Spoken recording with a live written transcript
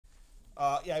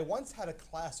Yeah, I once had a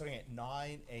class starting at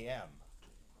 9 a.m.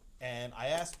 And I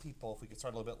asked people if we could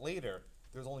start a little bit later.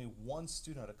 There's only one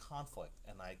student at a conflict,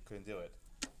 and I couldn't do it.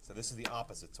 So this is the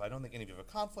opposite. So I don't think any of you have a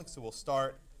conflict, so we'll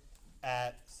start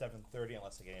at 7:30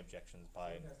 unless I get any objections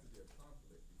by. It has to be a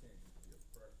conflict. You can't just be a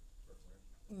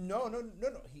preferential. No.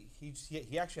 He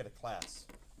actually had a class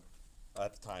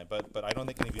at the time, but I don't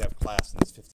think any of you have class in this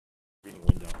 15 reading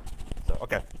window. So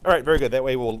okay, all right, very good. That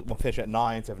way we'll finish at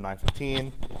 9 instead of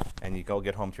 9:15, and you go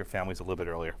get home to your families a little bit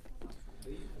earlier.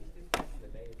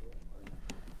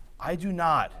 I do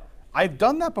not. I've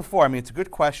done that before. I mean, it's a good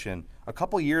question. A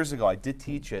couple years ago, I did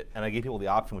teach it, and I gave people the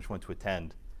option which one to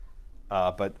attend.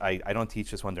 But I don't teach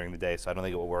this one during the day, so I don't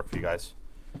think it will work for you guys.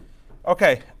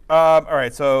 Okay. All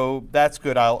right. So that's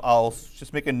good. I'll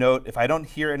just make a note. If I don't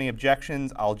hear any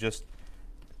objections, I'll just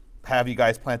have you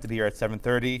guys planted here at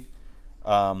 7:30,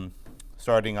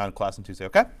 starting on class on Tuesday.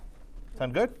 Okay.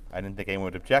 Sound good? I didn't think anyone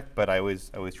would object, but I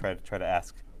always try to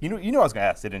ask. You know I was going to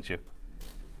ask, didn't you?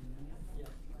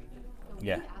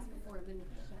 Yeah.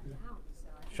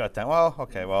 Shut down. Well,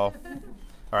 okay. Well, all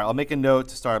right. I'll make a note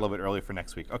to start a little bit earlier for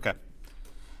next week. Okay.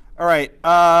 All right.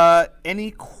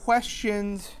 Any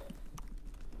questions?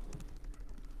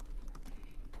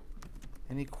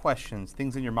 Any questions?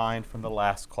 Things in your mind from the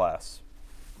last class?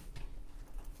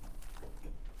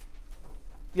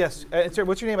 Yes. Sir,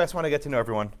 what's your name? I just want to get to know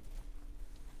everyone.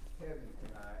 Kevin,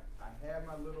 I have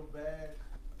my little bag.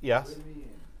 Yes. With me,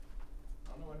 and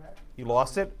I don't know what happened. You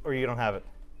lost it, or you don't have it?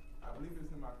 I believe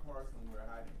it's in my car somewhere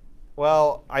hiding.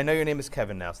 Well, I know your name is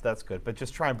Kevin now, so that's good. But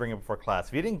just try and bring it before class.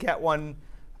 If you didn't get one,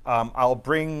 I'll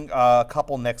bring a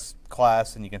couple next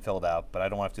class, and you can fill it out. But I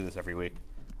don't want to do this every week.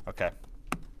 Okay.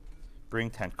 Bring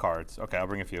 10 cards. Okay, I'll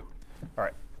bring a few. All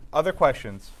right. Other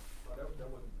questions? Oh, that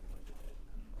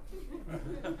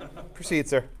wasn't. Proceed,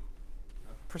 sir.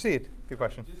 Proceed. Good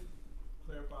question. Just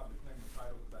clarify the claim of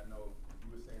title, because I know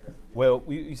you were saying that's a Well,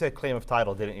 you said claim of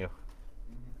title, didn't you?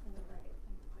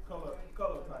 color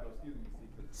of title, excuse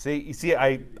me. You see,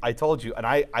 I told you, and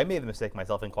I made the mistake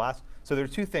myself in class. So there are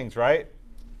two things, right?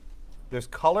 There's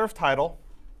color of title,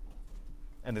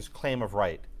 and there's claim of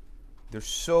right. They're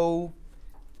so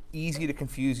easy to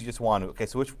confuse, you just want to. Okay,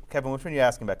 so Kevin, which one are you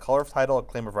asking about? Color of title or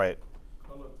claim of right?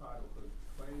 Color of title, because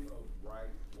claim of right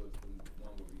was the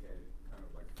one where we had kind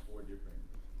of like 4 different.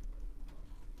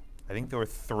 I think there were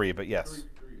 3, but yes. 3,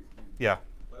 excuse me. Yeah.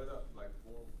 Let it up, like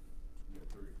 4, yeah,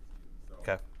 3, excuse me. So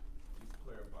Okay. just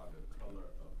clarify the color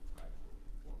of title.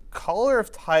 Color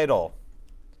of title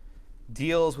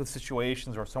deals with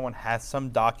situations where someone has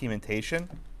some documentation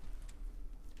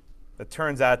that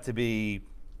turns out to be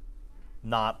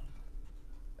not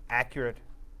accurate,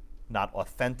 not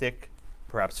authentic,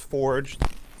 perhaps forged.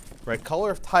 Right? Color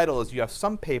of title is you have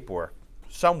some paperwork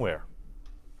somewhere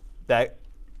that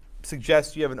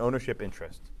suggests you have an ownership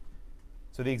interest.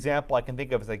 So the example I can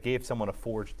think of is I gave someone a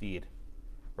forged deed,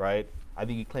 right? I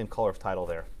think you claim color of title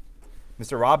there.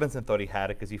 Mr. Robinson thought he had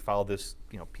it because he filed this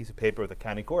piece of paper with the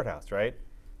county courthouse, right?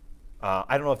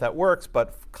 I don't know if that works,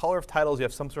 but color of title is you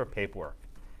have some sort of paperwork.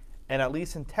 And at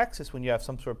least in Texas, when you have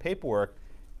some sort of paperwork,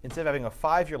 instead of having a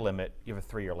 5-year limit, you have a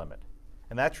 3-year limit.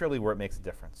 And that's really where it makes a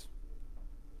difference,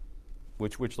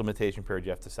 which limitation period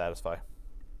you have to satisfy.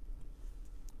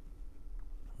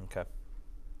 Okay.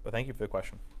 But thank you for the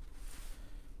question.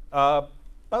 By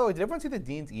the way, did everyone see the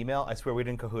dean's email? I swear we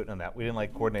didn't cahoot on that. We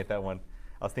didn't coordinate that one.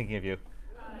 I was thinking of you.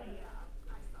 Yeah,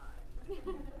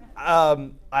 I saw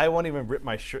it. I won't even rip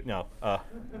my shirt. No.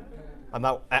 I'm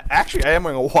not. Actually, I am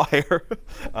wearing a wire,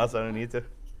 so I don't need to.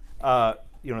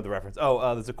 You know the reference.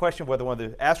 Oh, there's a question of whether one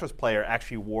of the Astros player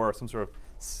actually wore some sort of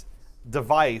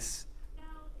device. No,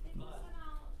 it was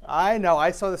out. I know.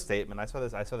 I saw the statement. I saw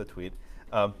this. I saw the tweet.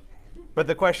 But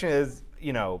the question is,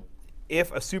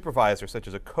 if a supervisor, such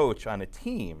as a coach on a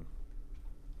team,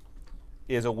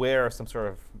 is aware of some sort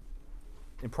of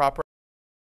improper,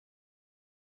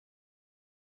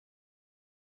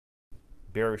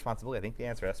 bear responsibility? I think the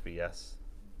answer has to be yes.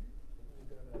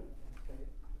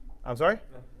 I'm sorry?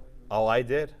 Oh, I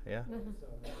did. Yeah.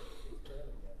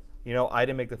 I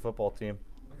didn't make the football team,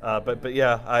 but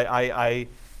yeah,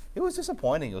 it was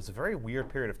disappointing. It was a very weird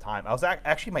period of time. I was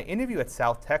actually my interview at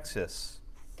South Texas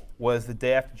was the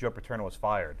day after Joe Paterno was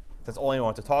fired. That's all I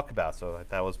wanted to talk about. So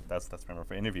that's my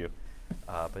for interview.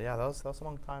 But yeah, that was a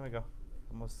long time ago.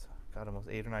 Almost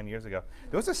 8 or 9 years ago.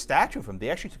 There was a statue of him. They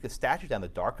actually took a statue down the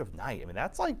dark of night. I mean,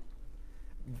 that's like,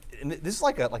 and this is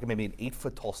like maybe an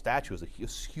 8-foot tall statue. It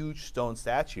was a huge stone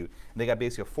statue, and they got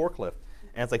basically a forklift,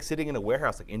 and it's like sitting in a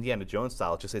warehouse, like Indiana Jones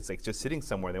style. It's like just sitting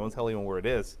somewhere. They won't tell anyone where it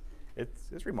is.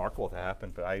 It's remarkable to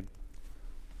happen, but I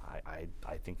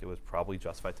think it was probably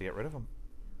justified to get rid of him.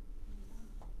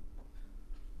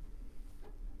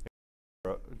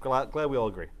 glad we all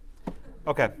agree.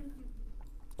 Okay.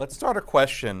 Let's start a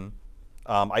question.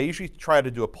 I usually try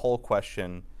to do a poll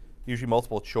question, usually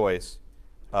multiple choice,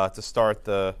 to start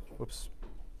the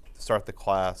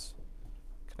class.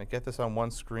 Can I get this on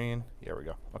one screen? Here we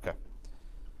go. Okay.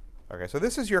 Okay, so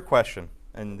this is your question,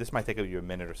 and this might take you a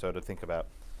minute or so to think about.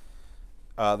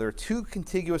 There are two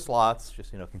contiguous lots.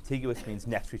 Just, contiguous means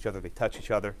next to each other. They touch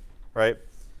each other, right?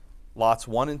 Lots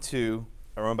 1 and 2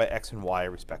 are owned by X and Y,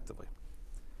 respectively.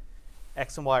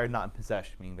 X and Y are not in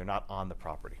possession, meaning they're not on the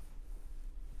property.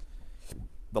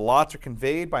 The lots are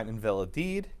conveyed by an invalid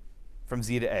deed from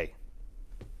Z to A.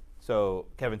 So,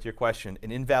 Kevin, to your question,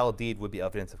 an invalid deed would be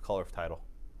evidence of color of title.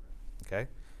 Okay?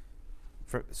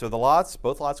 So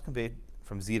both lots conveyed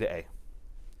from Z to A.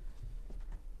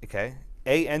 Okay?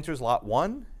 A enters lot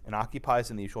 1 and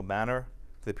occupies in the usual manner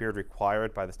for the period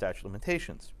required by the statute of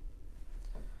limitations.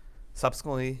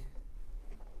 Subsequently,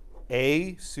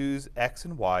 A sues X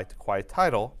and Y to quiet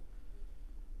title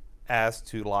as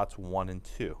to lots 1 and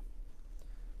 2.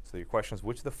 So your question is,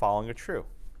 which of the following are true?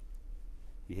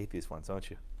 You hate these ones, don't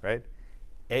you? Right?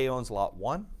 A owns lot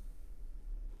 1.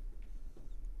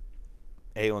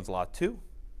 A owns lot 2.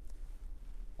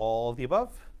 All of the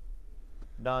above.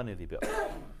 None of the above.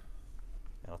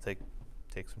 And I'll take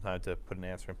some time to put an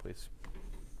answer in, please.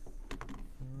 If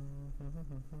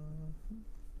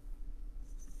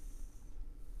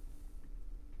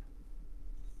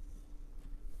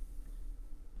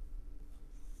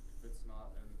it's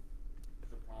not, and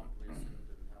the prompt, we assume it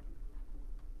didn't happen.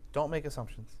 Don't make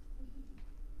assumptions.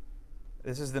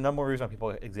 This is the number one reason why people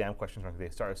exam questions wrong. They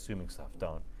start assuming stuff.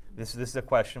 Don't. This is a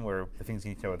question where the things you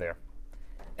need to know are there.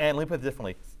 And let me put it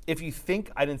differently. If you think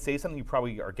I didn't say something, you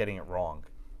probably are getting it wrong.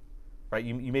 Right?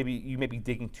 You may be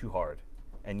digging too hard,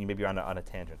 and you may be on a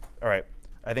tangent. All right.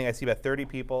 I think I see about 30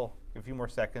 people. A few more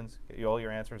seconds. Get all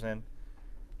your answers in.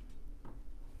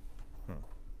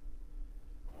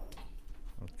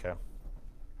 Okay.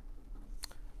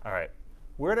 All right.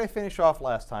 Where did I finish off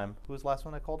last time? Who was the last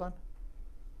one I called on?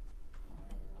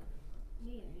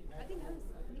 Me. I think I was.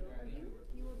 You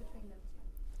were between them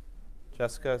two.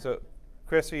 Jessica. So,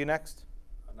 Chris, are you next?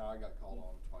 No, I got called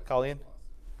on twice. Colleen?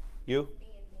 You? And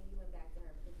you went back to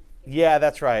her because you Yeah,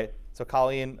 that's right. So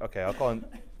Colleen, okay, I'll call in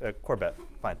Corbett.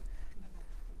 Fine.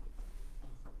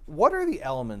 What are the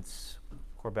elements,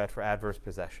 Corbett, for adverse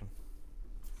possession?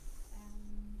 I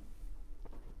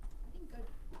think good.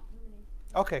 Eliminate.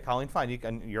 Okay, Colleen, fine.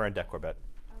 You're on deck, Corbett.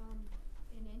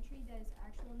 An entry that is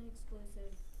actual and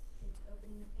exclusive, it's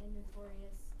open and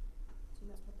notorious, so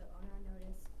you must put the owner on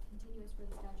notice, continuous for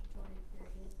the statutory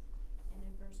period, and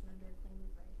adverse under a claim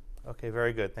of right. Okay,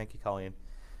 very good. Thank you, Colleen.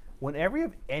 Whenever you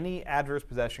have any adverse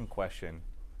possession question,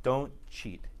 don't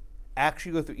cheat.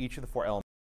 Actually go through each of the 4 elements.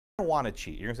 You don't want to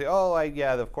cheat. You're going to say, oh,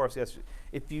 yeah, of course, yes.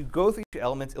 If you go through each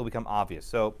element, it'll become obvious.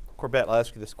 So, Corbett, I'll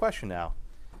ask you this question now.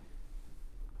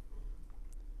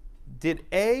 Did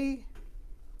A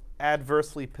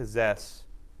adversely possess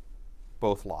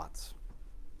both lots?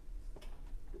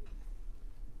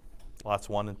 Lots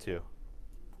 1 and 2. Yeah, well,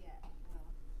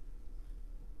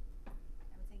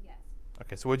 I would say yes.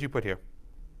 Okay, so what did you put here?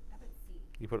 I put C.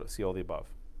 You put C, all the above.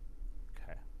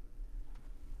 Okay.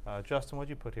 Justin, what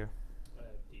did you put here?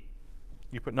 D.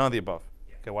 You put none of the above.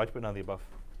 Yeah. Okay, why'd you put none of the above?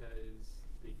 Because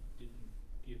they didn't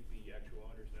give the actual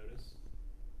owner's notice.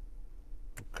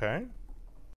 Okay.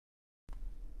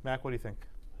 Mac, what do you think?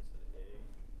 I said A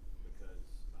because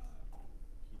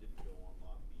he didn't go on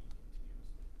lot B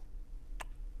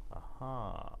continuously.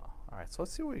 Aha. All right, so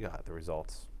let's see what we got, the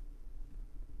results.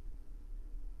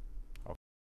 Okay.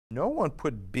 No one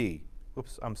put B.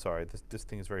 Oops, I'm sorry. This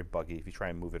thing is very buggy if you try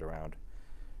and move it around.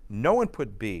 No one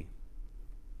put B.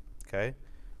 Okay.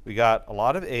 We got a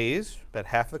lot of A's. About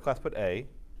half of the class put A.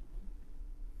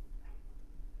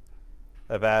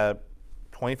 About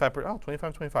 25 and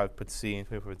 25 put C and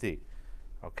 25 put D.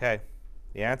 Okay.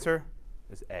 The answer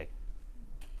is A.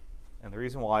 And the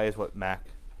reason why is what Mac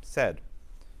said.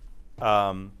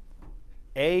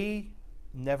 A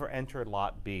never entered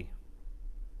lot B.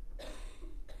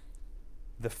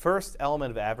 The first element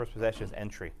of adverse possession is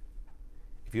entry.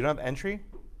 If you don't have entry,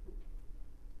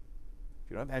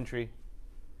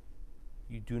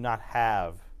 you do not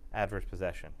have adverse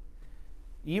possession.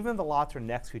 Even if the lots are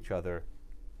next to each other,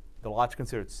 the lot's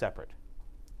considered separate.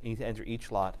 You need to enter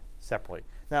each lot separately.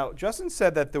 Now, Justin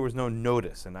said that there was no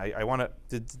notice, and I want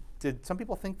to. Did some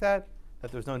people think that there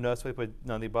was no notice? So they put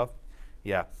none of the above.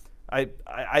 Yeah,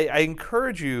 I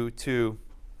encourage you to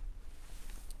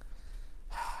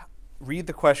read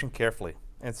the question carefully.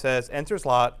 It says enters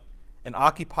lot and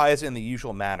occupies it in the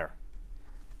usual manner.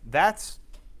 That's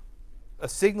a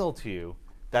signal to you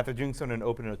that they're doing so in an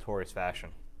open and notorious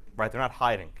fashion, right? They're not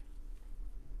hiding,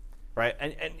 right?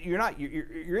 And you're not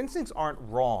your instincts aren't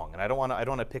wrong, and I don't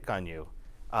want to pick on you,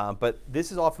 but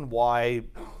this is often why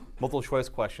multiple choice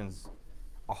questions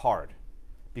are hard,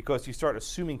 because you start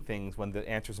assuming things when the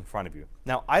answer's in front of you.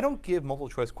 Now, I don't give multiple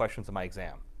choice questions in my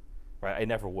exam, right? I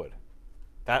never would.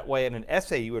 That way, in an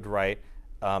essay, you would write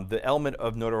the element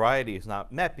of notoriety is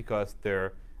not met because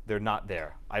they're not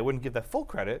there. I wouldn't give that full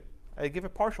credit. I'd give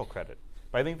it partial credit.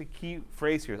 But I think the key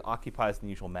phrase here is occupies in the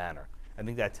usual manner. I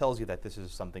think that tells you that this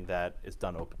is something that is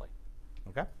done openly.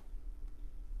 Okay?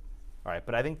 All right,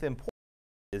 but I think the important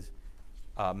is,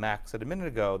 Max said a minute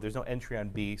ago, there's no entry on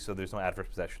B, so there's no adverse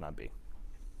possession on B.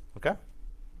 Okay?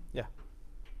 Yeah.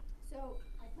 So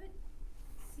I put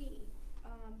C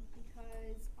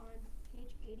because on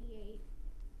page 88,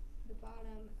 the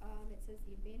bottom, it says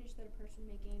the advantage that a person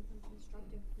may gain from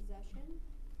constructive possession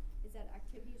is that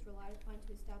activities relied upon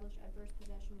to establish adverse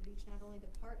possession would reach not only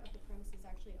the part of the premises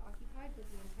actually occupied, but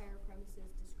the entire premises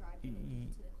described in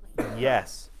addition to the claim.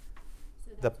 Yes.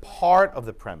 So The that's why- part of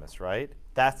the premise, right?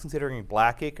 That's considering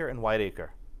Blackacre and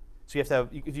Whiteacre. So you have to have,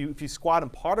 if you squat in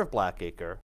part of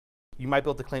Blackacre, you might be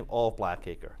able to claim all of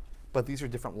Blackacre. But these are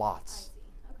different I lots, see.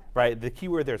 Okay. right? The key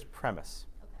word there is premise.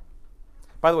 Okay.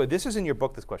 By the way, this is in your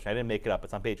book, this question. I didn't make it up.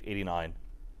 It's on page 89.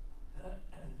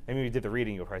 Maybe you did the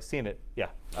reading, you've probably seen it. Yeah,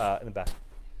 in the back.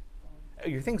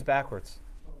 Your thing's backwards.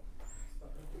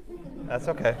 That's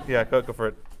okay. Yeah, go for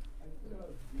it. I put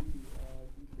out B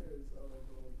because of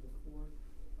the fourth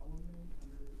element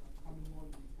under common law,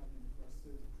 you have an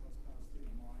aggressive trespass state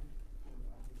of mind or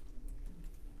adverse possession.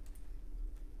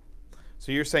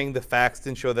 So you're saying the facts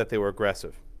didn't show that they were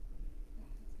aggressive.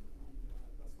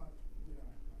 That's not, yeah,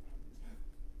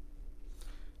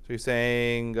 So you're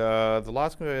saying the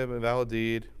loss can be a valid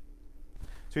deed.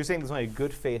 So you're saying there's only a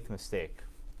good faith mistake.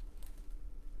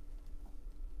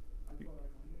 I thought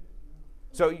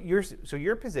I owned it, So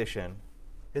your position,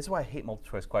 this is why I hate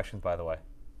multiple choice questions, by the way.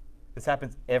 This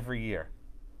happens every year.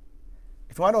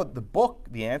 If you want to know the book,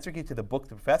 the answer key to the book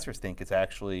the professors think is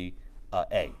actually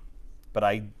A. But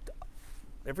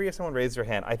every year someone raises their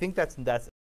hand. I think that's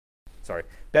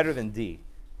better than D,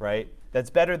 right? That's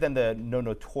better than the no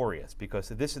notorious, because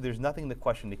there's nothing in the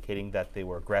question indicating that they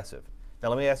were aggressive. Now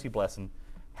let me ask you, Blesson,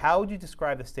 how would you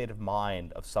describe the state of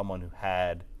mind of someone who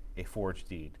had a forged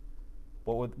deed?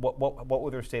 What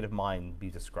would their state of mind be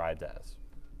described as?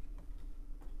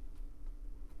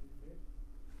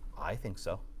 I think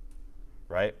so,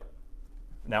 right?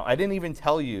 Now I didn't even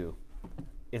tell you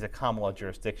is a common law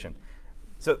jurisdiction.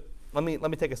 So let me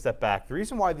take a step back. The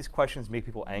reason why these questions make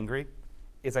people angry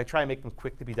is I try and make them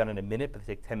quick to be done in a minute, but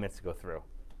they take 10 minutes to go through.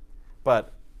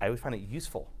 But I always find it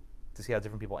useful to see how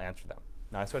different people answer them.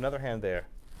 Now I saw another hand there.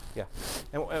 Yeah.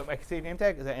 And I can say your name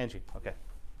tag? Is that Angie? Okay.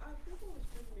 I think I was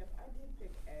thinking I did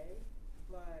pick A,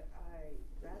 but I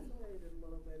vacillated a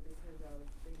little bit because I was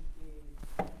thinking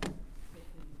the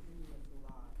continuous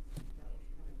lot. That was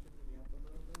kind of tripping me up a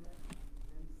little bit.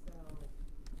 And so,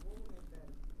 what would make that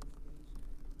distinction?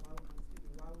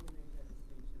 Why would we make that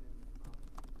distinction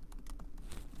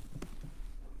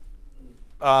in the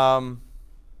problem?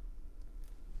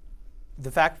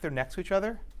 The fact that they're next to each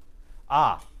other?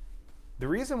 The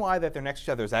reason why that they're next to each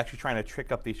other is actually trying to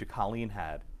trick up the issue Colleen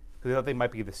had, because they thought they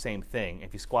might be the same thing.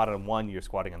 If you squat on one, you're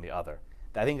squatting on the other.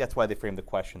 I think that's why they framed the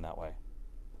question that way.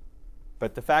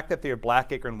 But the fact that they're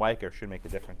Blackacre and Whiteacre should make a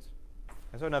difference.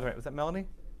 I saw another. Was that Melanie?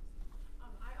 I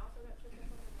also got tripped up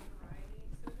on the notoriety.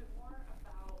 So is it more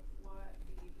about what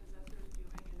the possessor is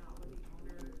doing and not what the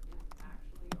owner is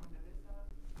actually on notice of?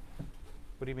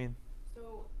 What do you mean?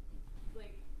 So,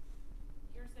 like,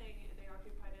 you're saying they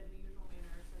occupied it in the usual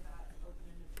manner, so that's open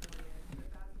and notorious, but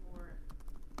that's more,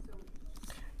 so,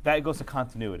 That goes to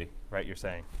continuity, right? You're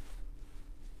saying.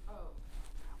 oh,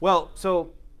 Well,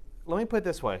 so let me put it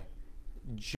this way.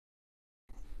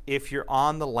 If you're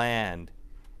on the land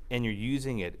and you're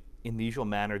using it in the usual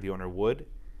manner the owner would,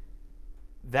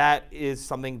 that is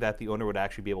something that the owner would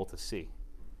actually be able to see,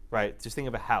 right? Just think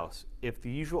of a house. If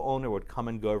the usual owner would come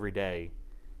and go every day,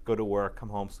 go to work, come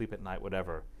home, sleep at night,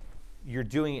 whatever, you're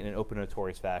doing it in an open,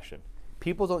 notorious fashion.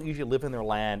 People don't usually live in their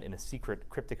land in a secret,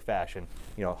 cryptic fashion,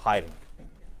 hiding,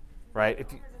 right? the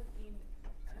If you, owner doesn't need to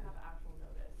have actual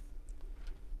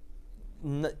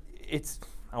notice.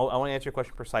 I want to answer your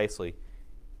question precisely.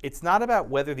 It's not about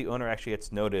whether the owner actually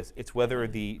gets notice. It's whether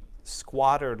the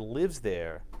squatter lives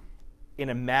there in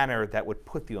a manner that would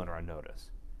put the owner on notice,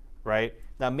 right?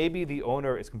 Now, maybe the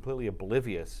owner is completely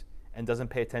oblivious and doesn't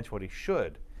pay attention to what he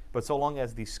should, but so long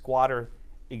as the squatter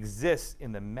exists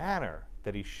in the manner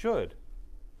that he should,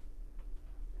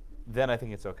 then I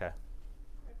think it's okay.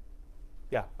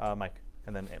 Yeah, Mike,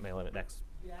 and then Aunt Malin next.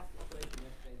 You asked the question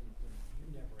yesterday, and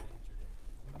you never answered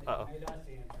it. Uh-oh. You made us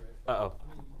answer it. Uh-oh.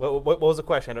 I mean, What was the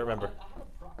question? I don't remember.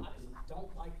 I just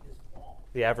don't like this law.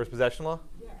 The adverse possession law?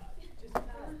 Yeah, just kind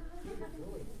of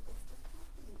really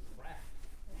crap.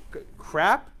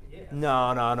 Crap? Yeah.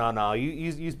 No. You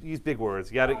use big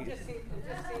words. You gotta. It just seems.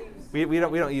 We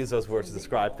don't use those words to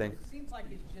describe things. It seems like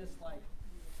it's just like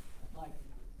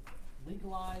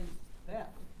legalized theft.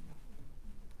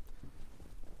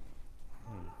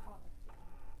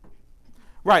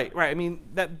 Right. I mean,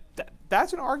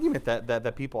 that's an argument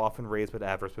that people often raise with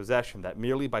adverse possession, that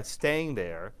merely by staying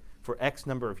there for X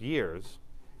number of years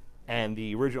and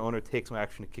the original owner takes no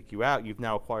action to kick you out, you've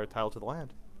now acquired title to the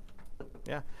land.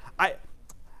 Yeah.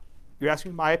 You're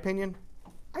asking my opinion?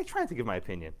 I try not to give my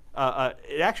opinion.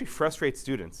 It actually frustrates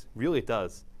students. Really, it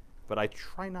does. But I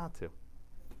try not to.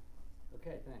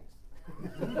 Okay, thanks.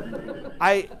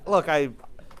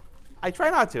 I try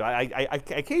not to. I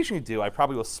occasionally do. I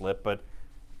probably will slip, but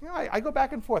you know, I go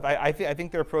back and forth. I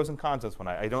think there are pros and cons to this one.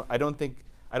 I don't think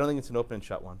it's an open and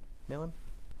shut one. Malin?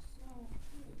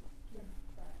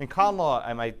 In con law,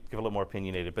 I might give a little more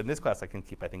opinionated, but in this class, I can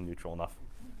keep, I think, neutral enough.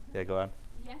 Yeah, go on.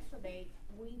 Yesterday,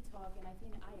 we talked, and I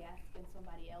think I asked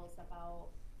somebody else about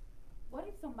what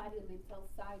if somebody lives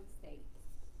outside state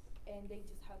and they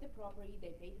just have the property, they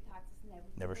pay the taxes and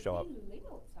everything. Never but show up. They live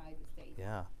outside the state.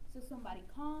 Yeah. So somebody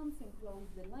comes and closes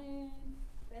the land,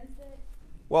 fence it.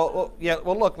 Well,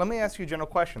 look, let me ask you a general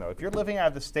question, though. If you're living out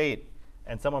of the state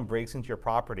and someone breaks into your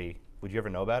property, would you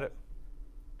ever know about it?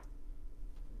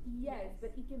 Yes,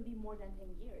 but it can be more than 10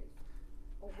 years.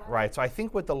 Right, so I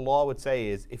think what the law would say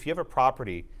is if you have a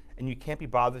property and you can't be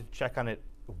bothered to check on it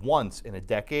once in a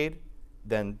decade,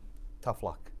 then tough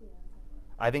luck. Yeah.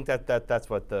 I think that's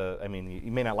what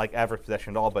you may not like adverse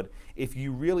possession at all, but if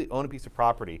you really own a piece of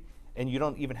property and you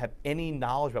don't even have any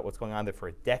knowledge about what's going on there for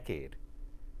a decade,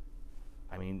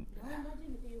 I mean. Now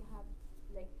imagine if you have,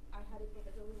 like, I had a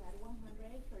professor who had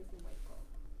 100 acres in Waco,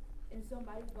 and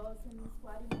somebody goes and is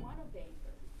squatting one of the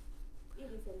acres. It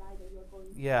is a lie that you're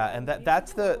going to. Yeah, and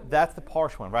that's the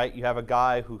harsh one, right? You have a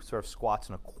guy who sort of squats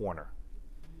in a corner,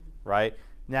 right?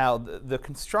 Now, the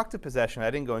constructive possession,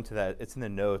 I didn't go into that. It's in the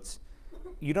notes.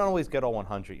 You don't always get all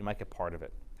 100. You might get part of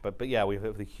it. But yeah, we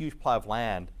have a huge plot of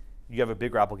land. You have a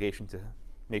bigger obligation to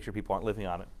make sure people aren't living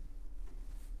on it.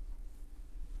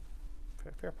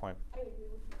 Fair point. I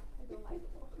agree with you. I don't like it.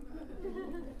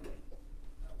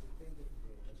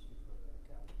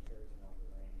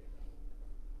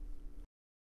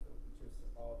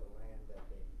 All the land that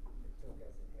they took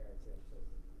as inheritance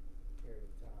over a period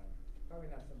of time. Probably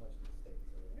not so much in the States.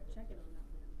 We're checking on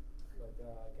that one. But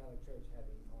Catholic Church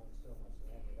having owned so much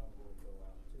land, they don't really go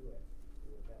out to it.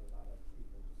 We've had a lot of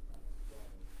people just kind of going.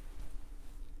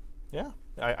 Yeah,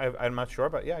 I'm not sure,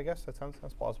 but yeah, I guess that sounds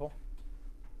plausible.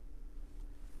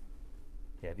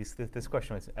 Yeah, this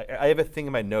question was, I have a thing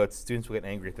in my notes. Students will get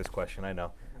angry at this question, I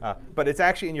know. But it's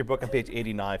actually in your book on page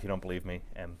 89 if you don't believe me.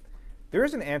 And there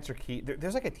is an answer key.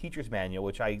 There's like a teacher's manual,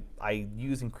 which I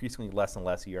use increasingly less and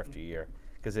less year after year,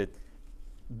 because it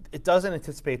doesn't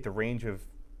anticipate the range of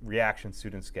reactions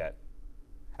students get.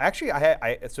 Actually,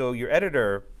 so your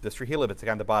editor, the Strahilowitz, the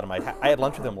guy on the bottom, I had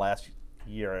lunch with him last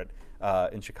year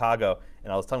in Chicago,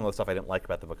 and I was telling him all the stuff I didn't like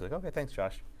about the book. He's like, okay, thanks,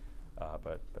 Josh.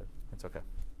 But it's okay.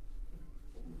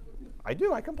 I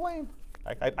do. I complain.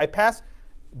 I pass.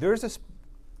 There's this.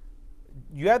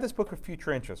 You have this book of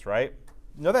future interest, right?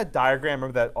 You know that diagram?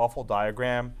 Remember that awful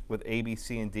diagram with A, B,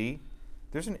 C, and D?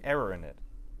 There's an error in it,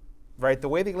 right? The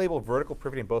way they label vertical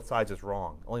privity on both sides is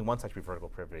wrong. Only one side should be vertical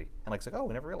privity. And it's like, oh,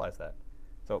 we never realized that.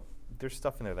 So there's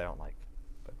stuff in there that I don't like.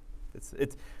 But it's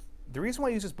the reason why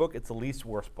I use this book. It's the least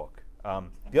worst book.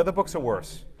 The other books are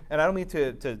worse, and I don't mean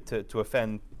to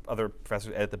offend other professors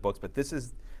who edit the books, but this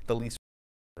is the least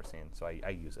I've ever seen. So I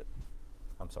use it.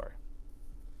 I'm sorry.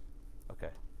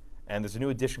 Okay. And there's a new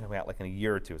edition coming out like in a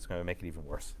year or two. It's going to make it even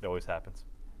worse. It always happens.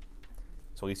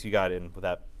 So at least you got it in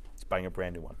without buying a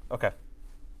brand new one. Okay.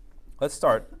 Let's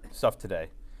start stuff today.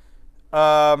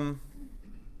 Let's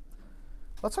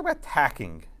talk about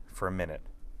tacking for a minute.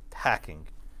 Tacking.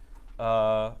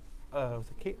 Was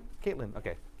it Caitlin?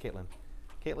 Okay, Caitlin.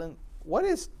 Caitlin, what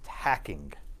is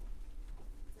tacking?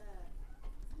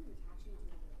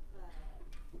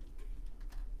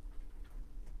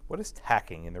 What is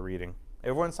tacking in the reading?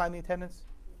 Everyone sign the attendance?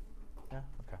 Yeah?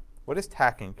 Okay. What is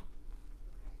tacking?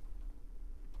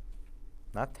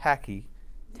 Not tacky,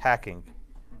 tacking.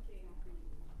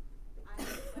 Yeah,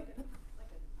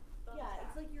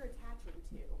 it's like you're attaching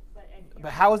to, but.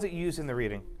 But how is it used in the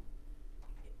reading?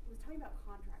 It was talking about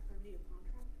contract, review of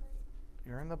contract, right?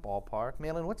 You're in the ballpark.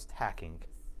 Malin, what's tacking?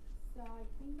 So I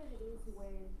think that it is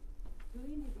when two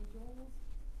individuals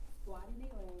squatting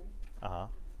their land, Uh-huh.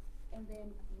 and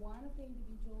then one of the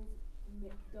individuals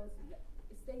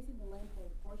stays in the land for a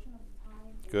portion of the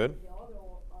time, and Good. then the other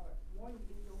are more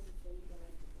individuals who stay in the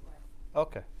land for the rest.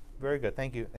 Okay. Very good.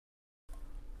 Thank you.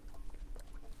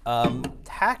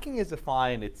 Tacking is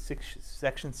defined at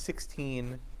section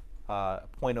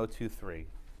 16.023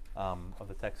 of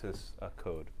the Texas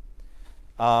Code.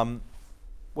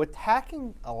 What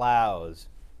tacking allows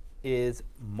is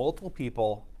multiple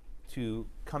people to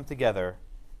come together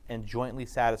and jointly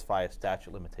satisfy a statute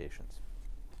of limitations.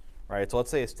 Right? So let's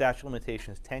say a statute of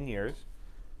limitation is 10 years.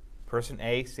 Person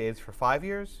A stays for 5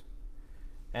 years,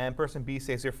 and person B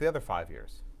stays there for the other 5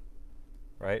 years.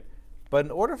 Right? But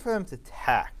in order for them to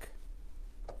tack,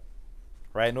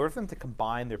 right, in order for them to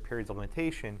combine their periods of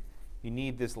limitation, you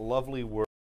need this lovely word,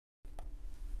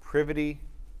 privity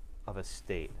of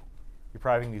estate. You're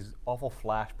probably having these awful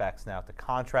flashbacks now to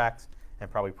contracts and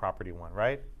probably property one,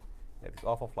 right? Yeah, these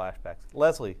awful flashbacks.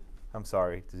 Leslie, I'm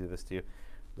sorry to do this to you.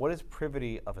 What does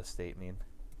privity of estate mean?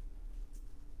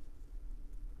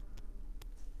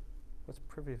 What's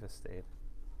privity of estate?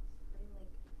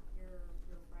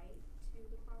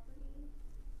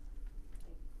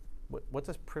 What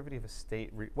does privity of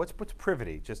estate? What's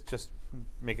privity? Just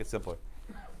make it simpler.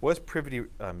 What does privity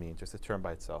mean? Just a term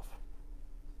by itself.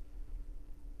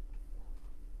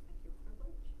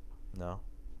 No,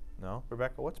 no,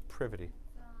 Rebecca. What's privity?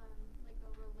 Like a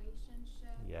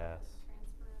relationship. Yes.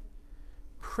 Transfer.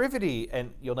 Privity,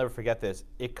 and you'll never forget this.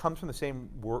 It comes from the same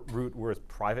root word as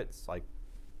private, it's like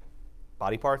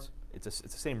body parts. It's the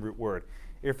same root word.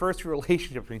 It refers to a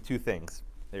relationship between two things.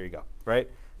 There you go. Right.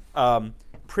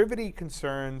 Privity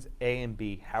concerns A and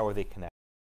B. How are they connected?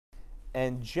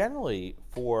 And generally,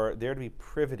 for there to be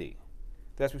privity,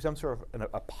 there has to be some sort of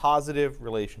a positive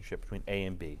relationship between A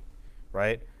and B,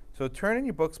 right? So turn in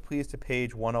your books, please, to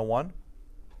page 101.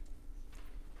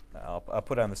 I'll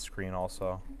put it on the screen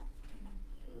also.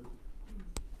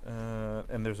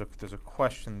 And there's a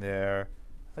question there.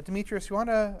 Demetrius, you want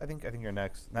to? I think you're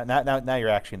next. Now you're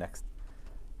actually next.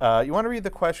 You want to read the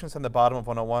questions on the bottom of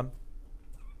 101?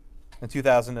 In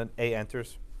 2000, A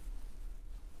enters.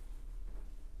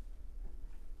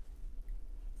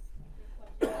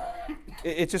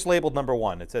 It's just labeled number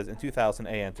 1. It says in 2000, A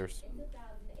enters. In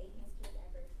 2008, he stood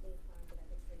adversely upon the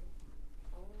secretary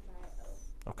owned by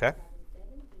O. Okay.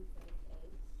 2007, B tells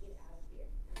A, get out of here.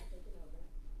 I'm taking over.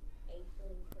 A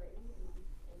feeling threatened, and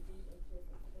B enters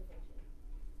into possession.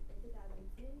 In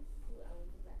 2010, who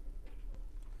owns the secretary?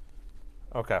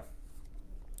 Okay.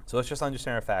 So let's just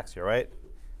understand our facts here, right?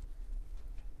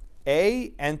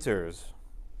 A enters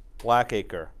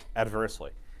Blackacre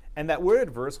adversely. And that word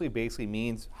adversely basically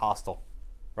means hostile,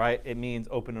 right? It means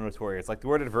open and notorious. Like the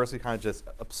word adversely kind of just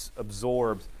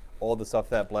absorbs all the stuff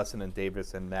that Blesson and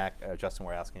Davis and Mac, Justin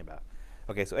were asking about.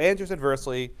 Okay, so A enters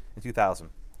adversely in 2000.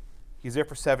 He's there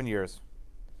for 7 years.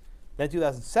 Then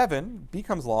 2007, B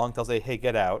comes along, tells A, hey,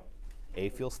 get out. A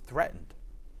feels threatened,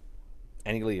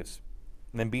 and he leaves.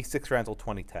 And then B sticks around until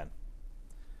 2010.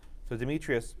 So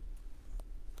Demetrius,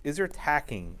 is there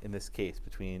tacking in this case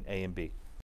between A and B?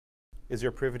 Is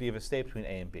there privity of estate between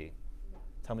A and B? No.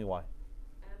 Tell me why.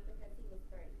 Because he was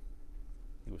threatened.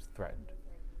 He was threatened. That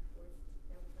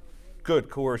was Good,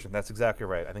 coercion. That's exactly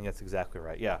right. I think that's exactly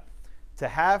right. Yeah. To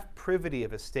have privity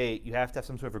of estate, you have to have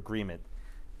some sort of agreement.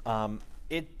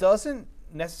 It doesn't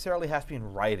necessarily have to be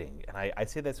in writing, and I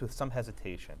say this with some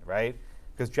hesitation, right?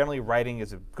 Because generally writing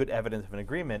is a good evidence of an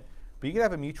agreement, but you can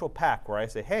have a mutual pact where I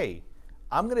say, hey,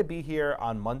 I'm going to be here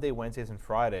on Monday, Wednesdays, and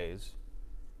Fridays.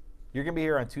 You're going to be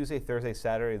here on Tuesday, Thursday,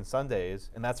 Saturday, and Sundays,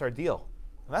 and that's our deal.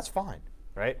 And that's fine,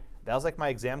 right? That was like my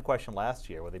exam question last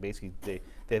year, where they basically,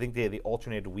 they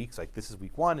alternated weeks, like this is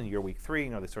week 1 and you're week 3,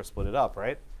 they sort of split it up,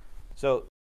 right? So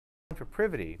for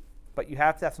privity, but you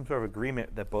have to have some sort of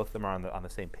agreement that both of them are on the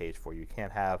same page for you. You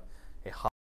can't have a hostile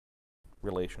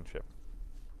relationship.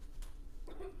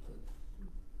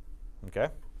 Okay?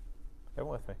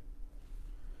 Everyone with me?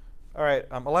 All right,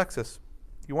 Alexis,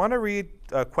 you want to read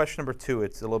question number 2?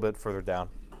 It's a little bit further down.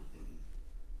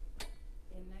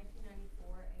 In 1994,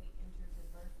 A enters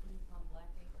adversely upon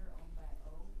Blackacre owned by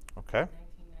O. Okay. In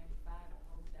 1995,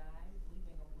 O dies,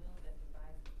 leaving a will that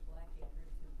divides Blackacre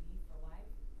to B for life,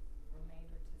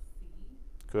 remainder to C.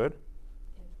 Good.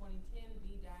 In 2010,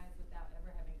 B dies without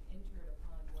ever having entered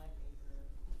upon Blackacre.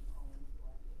 Who owns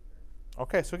Blackacre?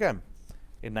 Okay, so again,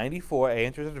 in 94, A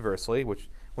enters adversely, which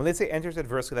when they say enters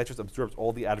adversely, that just absorbs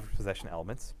all the adverse possession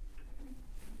elements.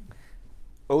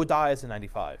 O dies in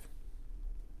 95,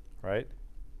 right?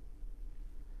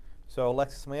 So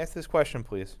Alexis, let me ask this question,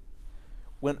 please.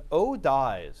 When O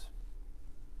dies,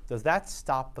 does that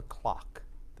stop the clock,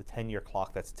 the 10-year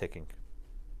clock that's ticking?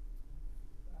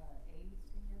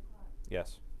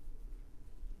 Yes.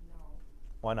 No,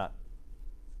 Why not?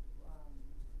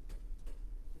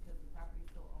 because the property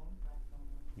still owned by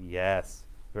someone. Yes.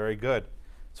 Very good.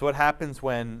 So what happens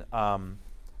when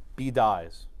B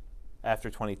dies after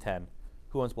 2010?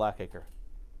 Who owns Blackacre?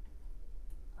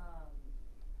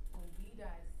 When B dies,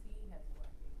 C has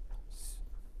Blackacre.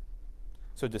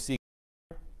 So does C?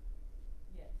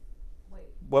 Yes. Wait.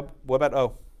 What about O?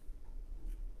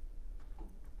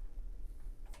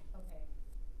 Okay.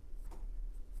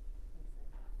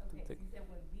 Okay, so you said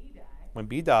when B dies. When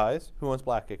B dies, who owns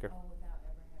Blackacre? Oh, without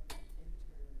ever having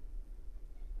entered Blackacre.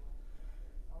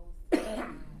 Oh,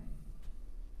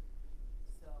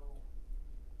 so,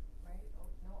 right? Oh,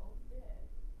 no, O's dead.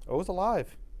 O's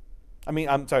alive. I mean,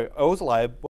 I'm sorry, O's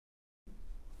alive. A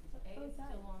is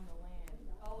still on the land.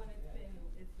 Oh, and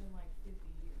it's been like 50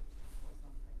 years or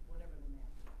something, whatever the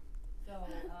math is. So,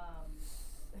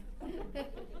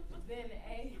 then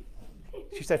A.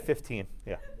 She said 15.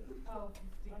 Yeah. Oh, 15.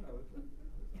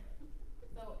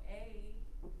 So A,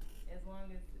 as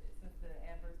long as, since the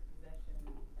adverse possession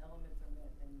elements are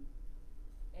met, then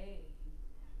A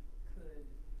could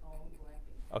own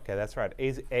Blackacre. Okay, that's right.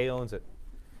 A owns it.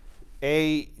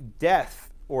 A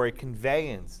death or a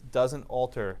conveyance doesn't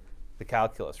alter the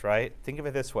calculus, right? Think of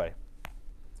it this way.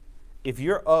 If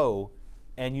you're O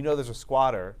and you know there's a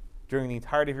squatter, during the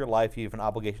entirety of your life, you have an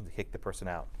obligation to kick the person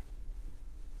out,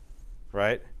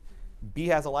 right? B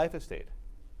has a life estate.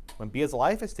 When B has a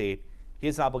life estate, he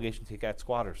has an obligation to kick out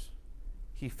squatters.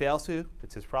 He fails to,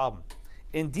 it's his problem.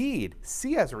 Indeed,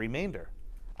 C has a remainder.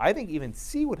 I think even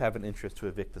C would have an interest to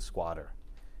evict the squatter,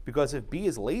 because if B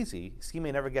is lazy, C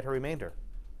may never get her remainder.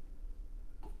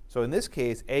 So in this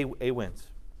case, A wins.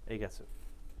 A gets it.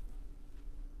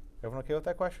 Everyone okay with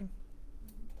that question?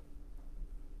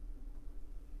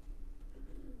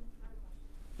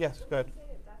 Yes, go ahead.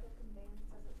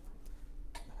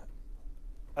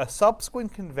 A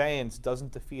subsequent conveyance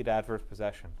doesn't defeat adverse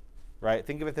possession, right?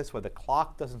 Think of it this way. The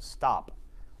clock doesn't stop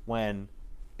when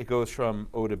it goes from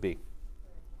O to B,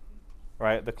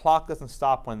 right? The clock doesn't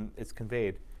stop when it's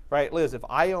conveyed, right? Liz, if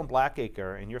I own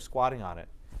Blackacre and you're squatting on it,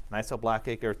 and I sell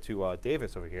Blackacre to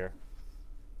Davis over here,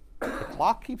 the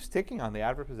clock keeps ticking on the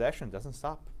adverse possession. It doesn't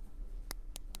stop.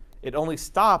 It only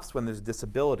stops when there's a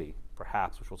disability,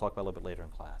 perhaps, which we'll talk about a little bit later in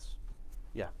class.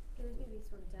 Yeah. This may be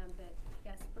sort of dumb, but I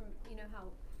guess from, you know how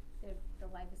the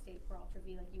life estate for Ultra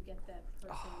V, like you get the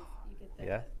person's,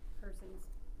 person's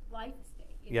life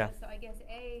estate. You know? So I guess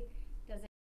A doesn't,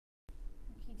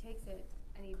 he takes it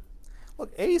and he.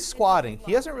 Look, A's squatting.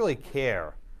 He doesn't really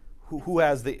care who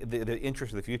has the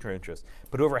interest or the future interest,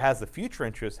 but whoever has the future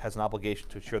interest has an obligation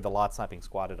to ensure the lot's not being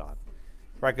squatted on,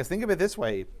 right? Because think of it this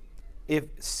way: if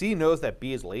C knows that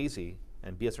B is lazy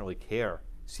and B doesn't really care,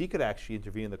 C could actually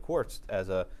intervene in the courts as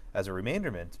a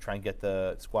remainderman to try and get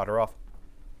the squatter off.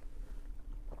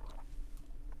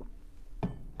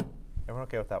 Everyone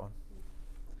okay with that one?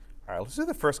 All right, let's do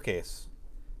the first case.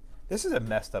 This is a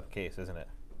messed up case, isn't it?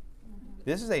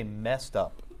 This is a messed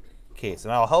up case,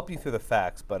 and I'll help you through the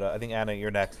facts, but I think, Anna, you're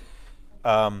next.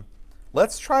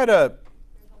 Let's try to...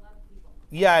 There's a lot of people.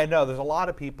 Yeah, I know. There's a lot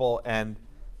of people, and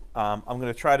I'm going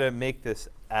to try to make this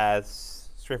as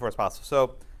straightforward as possible.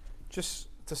 So just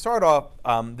to start off,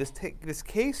 this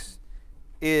case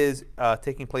is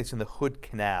taking place in the Hood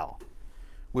Canal,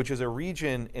 which is a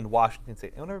region in Washington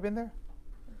State. Anyone ever been there?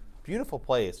 Beautiful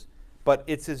place. But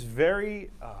it's this very...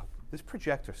 this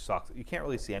projector sucks. You can't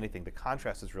really see anything. The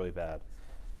contrast is really bad.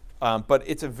 But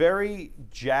it's a very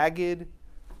jagged,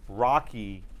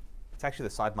 rocky... It's actually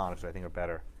the side monitors I think are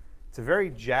better. It's a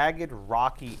very jagged,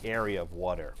 rocky area of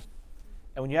water.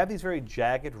 And when you have these very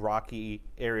jagged, rocky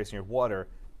areas in your water,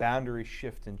 boundaries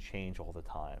shift and change all the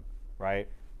time, right?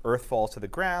 Earth falls to the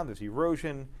ground, there's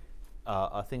erosion,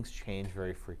 things change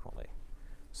very frequently.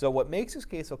 So what makes this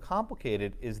case so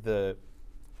complicated is the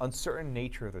uncertain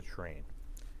nature of the terrain.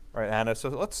 Right, Anna, so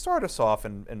let's start us off,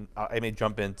 and I may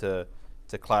jump in to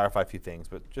clarify a few things,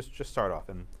 but just start off.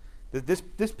 And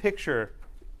this picture,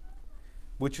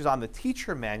 which is on the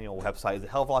teacher manual website, is a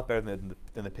hell of a lot better than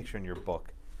the picture in your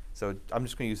book. So I'm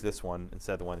just going to use this one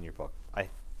instead of the one in your book. All right,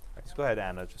 so go ahead,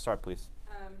 Anna. Just start, please.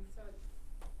 So it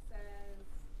says,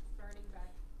 starting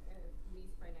back at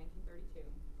least by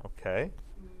 1932. Okay.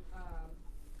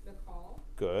 McCall.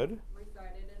 Good.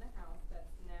 Resided in a house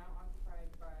that's now occupied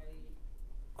by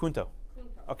Kunto.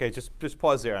 Kunto. Okay, just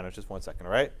pause there, Anna, just 1 second,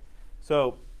 all right?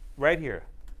 So right here,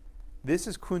 this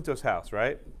is Kunto's house,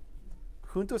 right?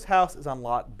 Kunto's house is on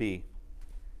lot B,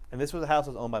 and this was a house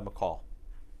that was owned by McCall.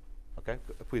 Okay,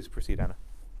 please proceed, Anna.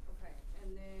 Okay,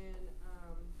 and then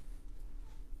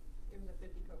it was a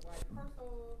 50-foot wide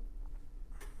parcel.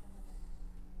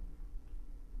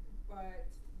 but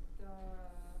the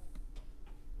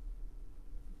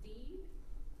deed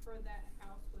for that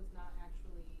house was not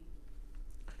actually.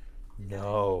 Did not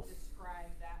No. actually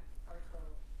describe that parcel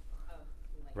of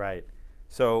land. Right.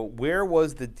 So where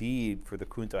was the deed for the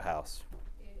Kunto house?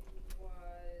 It was on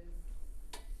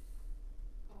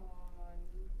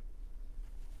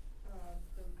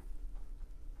the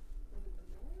was it the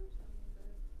Millers? I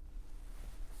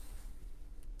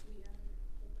mean,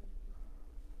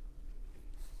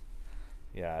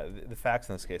 Yeah, the facts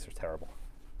in this case are terrible.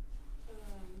 or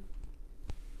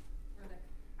the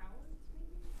Howards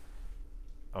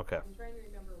maybe? Okay. I'm trying to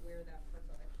remember where that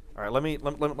parcel actually. All right,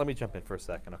 let me jump in for a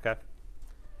second, okay?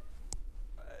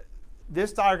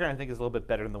 This diagram I think is a little bit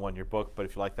better than the one in your book, but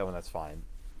if you like that one, that's fine.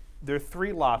 There are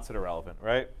 3 lots that are relevant,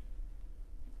 right?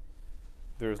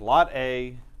 There's lot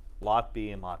A, lot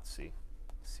B, and lot C.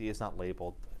 C is not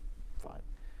labeled. Fine.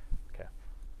 Okay.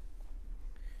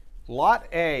 Lot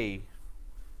A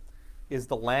is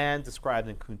the land described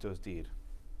in Kunto's deed.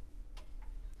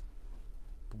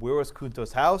 Where was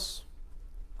Kunto's house?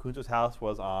 Kunto's house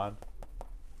was on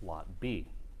lot B.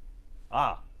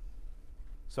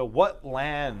 So what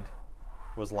land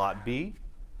was lot B?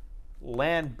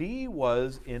 Land B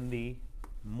was in the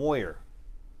Moyer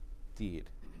deed.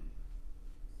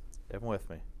 Everyone with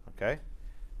me, okay?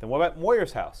 Then what about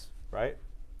Moyer's house, right?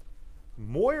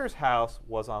 Moyer's house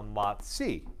was on lot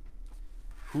C.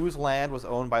 Whose land was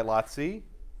owned by lot C?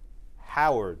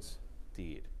 Howard's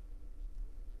deed.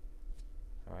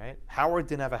 All right? Howard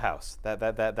didn't have a house.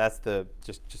 That's the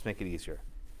just make it easier,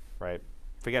 right?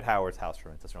 Forget Howard's house for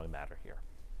a minute. It doesn't really matter here.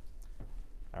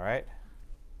 All right?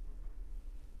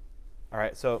 All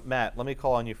right, so Matt, let me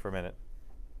call on you for a minute.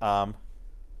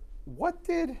 What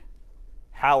did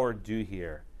Howard do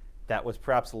here that was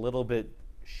perhaps a little bit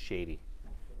shady?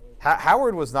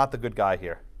 Howard was not the good guy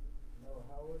here. No,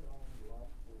 Howard owned lot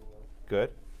 4.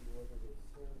 Good. He ordered a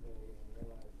survey and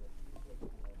realized that he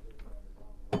put, his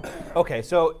land wrong. Okay,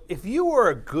 so if you were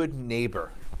a good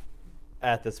neighbor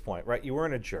at this point, right, you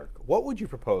weren't a jerk, what would you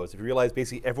propose if you realized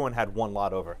basically everyone had one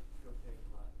lot over? Go take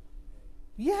lot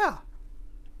A. Yeah.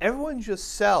 Everyone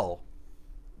just sell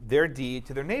their deed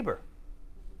to their neighbor.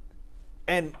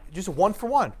 And just one for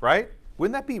one, right?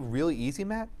 Wouldn't that be really easy,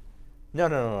 Matt?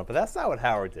 No. But that's not what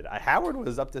Howard did. Howard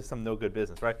was up to some no good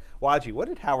business, right? Waji, what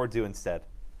did Howard do instead?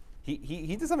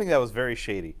 He did something that was very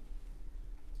shady.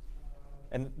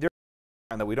 And there's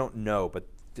that we don't know, but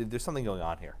there's something going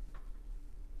on here.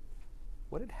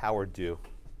 What did Howard do?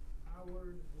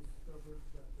 Howard discovered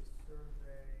that the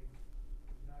survey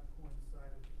did not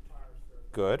coincide with the prior survey.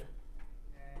 Good.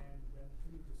 And then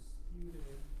he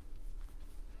disputed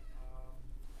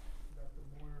that the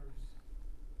Moors,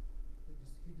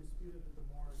 he disputed that the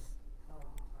Moors held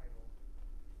the title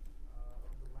of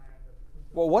the land that the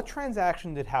Kunto. Well, what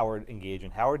transaction did Howard engage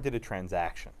in? Howard did a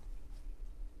transaction.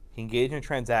 He engaged in a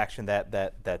transaction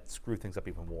that screwed things up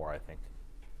even more, I think.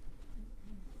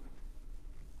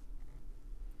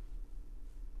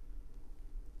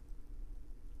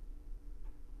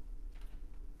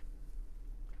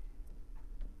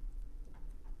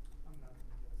 I'm not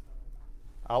gonna guess, I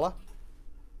don't know. Allah?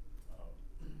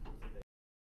 The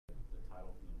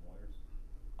title from the Moyers.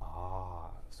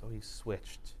 So he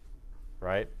switched,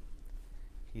 right?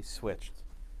 He switched.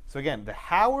 So again, the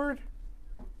Howard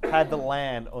had the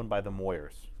land owned by the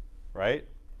Moyers, right?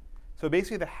 So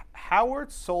basically, the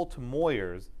Howard sold to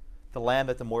Moyers the land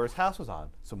that the Moyers' house was on.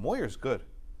 So Moyers good,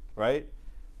 right?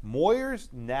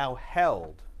 Moyers now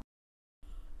held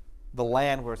the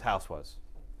land where his house was.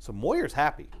 So Moyer's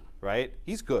happy, right?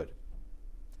 He's good.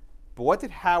 But what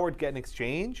did Howard get in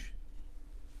exchange?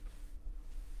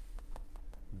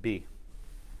 B.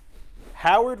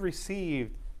 Howard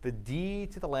received the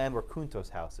deed to the land where Kunto's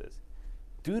house is.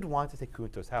 Dude wanted to take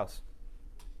Kunto's house.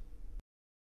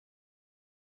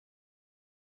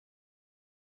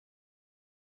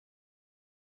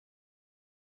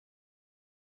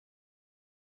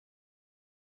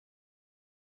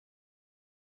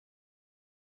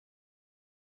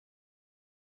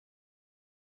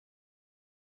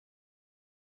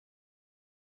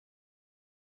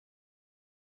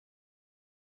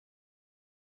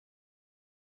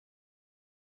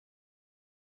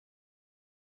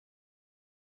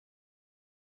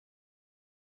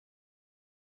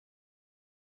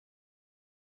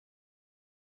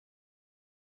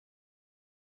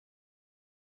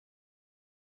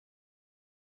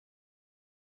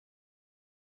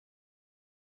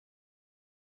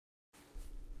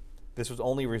 This was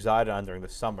only resided on during the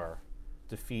summer.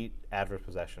 Defeat adverse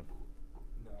possession.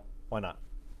 No, Why not?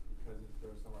 because it's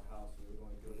their summer house, so we're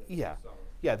going to do it in Yeah. the summer.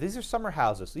 Yeah, these are summer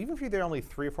houses. So even if you're there only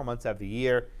 3 or 4 months out of the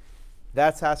year,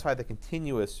 that satisfies the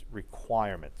continuous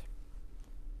requirement.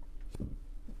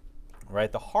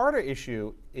 Right? The harder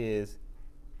issue is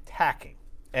tacking.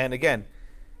 And again,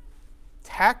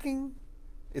 tacking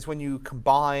is when you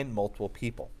combine multiple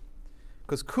people.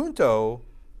 Because Kunto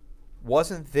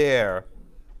wasn't there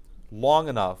long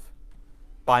enough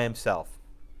by himself,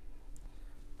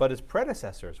 but his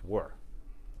predecessors were.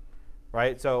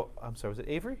 Right? So, I'm sorry, was it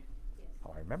Avery? Yes.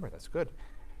 Oh, I remember. That's good.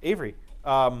 Avery.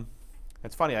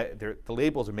 It's funny. The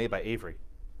labels are made by Avery.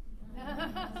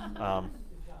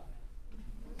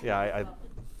 Yeah,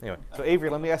 anyway. So Avery,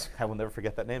 let me ask. I will never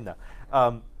forget that name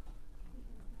now.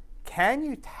 Can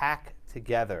you tack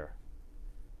together,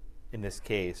 in this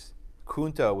case,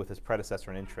 Kunto with his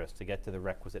predecessor in interest to get to the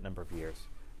requisite number of years?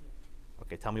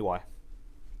 Okay, tell me why.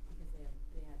 Because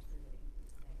they had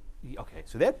privity. Okay,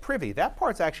 so that privy, that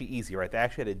part's actually easy, right? They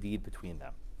actually had a deed between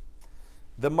them.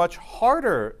 The much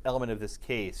harder element of this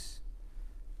case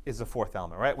is the fourth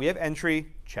element, right? We have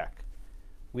entry, check.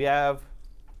 We have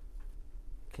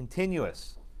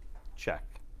continuous,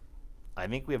 check. I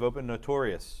think we have open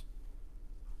notorious.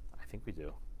 I think we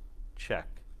do. Check.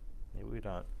 Maybe we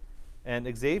don't. And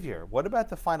Xavier, what about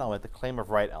the final element, the claim of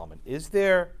right element? Is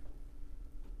there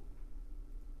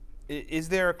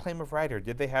a claim of right, or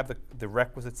did they have the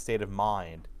requisite state of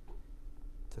mind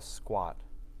to squat?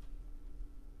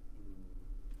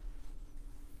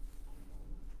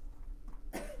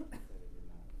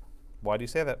 Why do you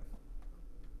say that?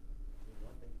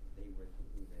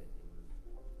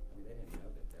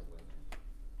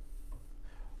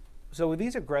 So were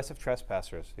these aggressive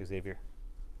trespassers, Xavier?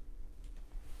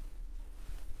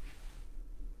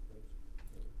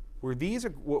 Was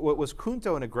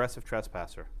Kunto an aggressive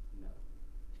trespasser? No.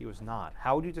 He was not.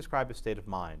 How would you describe his state of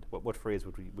mind? What phrase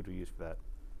would we use for that?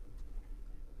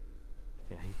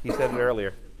 Yeah, he said it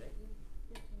earlier.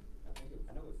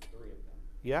 I know it was 3 of them.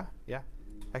 Yeah, yeah.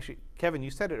 Actually, Kevin,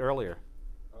 you said it earlier.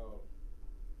 Oh,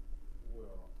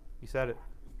 well, You said it.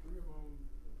 is 3 of them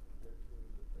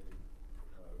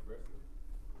aggressive?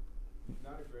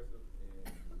 Not aggressive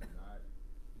and not,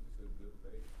 you said good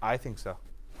faith? I think so,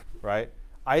 right?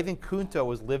 I think Kunto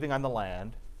was living on the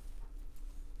land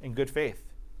in good faith.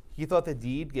 He thought the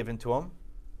deed given to him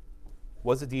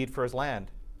was a deed for his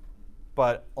land.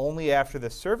 But only after the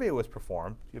survey was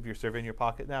performed, you have your survey in your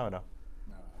pocket now or no?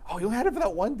 No. Oh, you had it for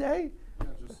that one day? Yeah,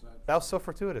 just That was so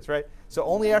fortuitous, right? So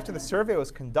only after the survey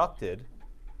was conducted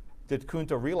did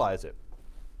Kunto realize it.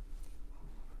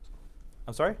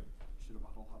 I'm sorry? should have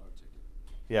bought a lotto ticket.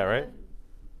 Yeah, right?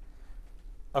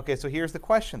 Okay, so here's the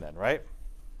question then, right?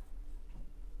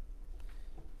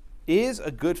 Is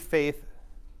a good faith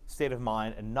state of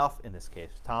mind enough in this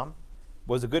case? Tom,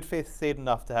 was a good faith state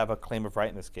enough to have a claim of right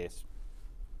in this case?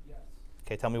 Yes.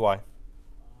 Okay, tell me why.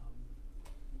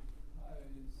 Because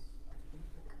I think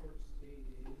the court stated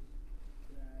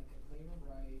that the claim of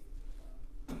right,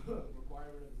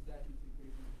 requirement of the statute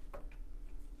provision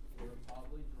were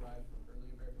probably derived from early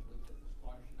American belief that the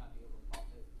squatter should not be able to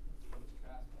profit from his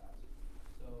trespass.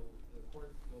 So the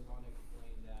court goes on to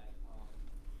explain that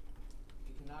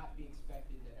it cannot be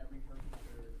expected that every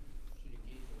purchaser should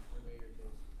engage in a surveyor to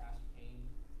ascertain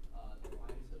the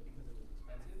line, so because it was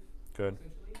expensive. Good.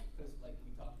 Essentially, because like we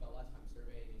talked about last time,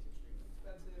 surveying is extremely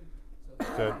expensive,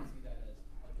 so Good. I see that as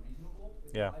unreasonable.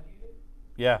 Is Yeah. how I viewed it.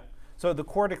 Yeah. So the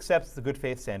court accepts the good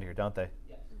faith standard here, don't they?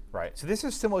 Yes. Right. So this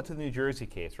is similar to the New Jersey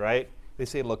case, right? They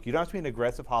say, look, you don't have to be an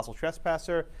aggressive hostile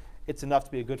trespasser. It's enough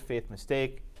to be a good faith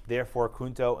mistake. Therefore,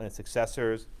 Kunto and its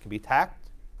successors can be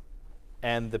tacked,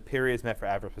 and the period is meant for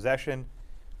adverse possession.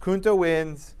 Kunto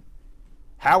wins.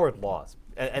 Howard lost.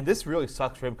 And this really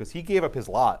sucks for him because he gave up his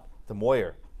lot to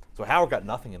Moyer. So Howard got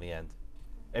nothing in the end.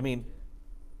 I mean,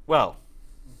 well,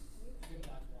 He was shady.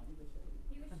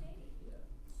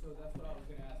 So that's what I was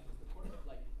gonna ask, was the court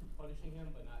like punishing him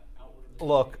but not outwardly?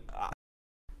 look,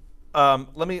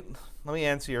 saying- let me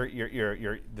answer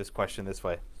your this question this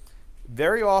way.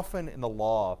 Very often in the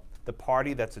law, the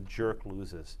party that's a jerk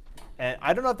loses. And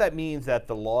I don't know if that means that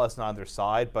the law is not on their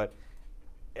side, but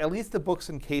at least the books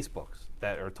and case books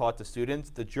that are taught to students,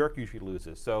 the jerk usually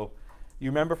loses. So you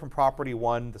remember from Property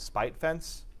 1, the spite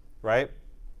fence, right?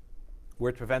 Where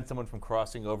it prevents someone from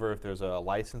crossing over if there's a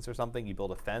license or something, you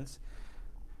build a fence.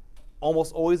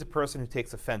 Almost always the person who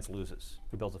takes offense loses,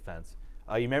 who builds a fence.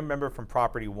 You may remember from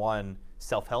Property 1,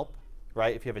 self-help,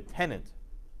 right? If you have a tenant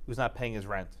who's not paying his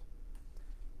rent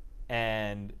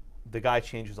and the guy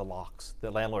changes the locks,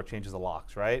 the landlord changes the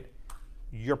locks, right?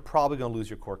 You're probably going to lose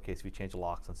your court case if you change the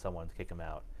locks on someone to kick him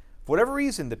out. For whatever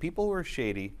reason, the people who are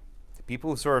shady, the people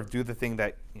who sort of do the thing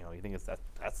that you think is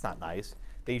that's not nice,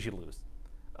 they usually lose.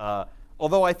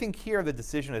 Although I think here the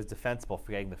decision is defensible,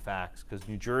 forgetting the facts, because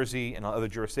New Jersey and other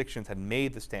jurisdictions had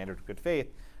made the standard of good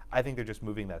faith. I think they're just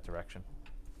moving that direction.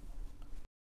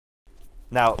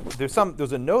 Now, there's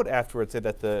a note afterwards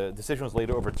that the decision was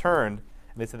later overturned,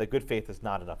 and they said that good faith is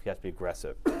not enough. You have to be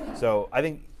aggressive. So I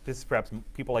think this is perhaps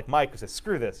people like Mike who say,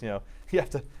 screw this. You have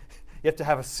to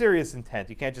have a serious intent.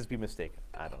 You can't just be mistaken.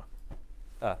 I don't know.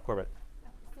 Corbett.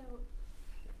 So,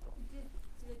 do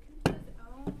the Kuntos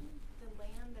own the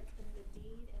land that's in the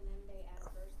deed, and then they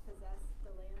adverse possess the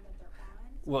land that they're on?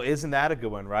 Well, isn't that a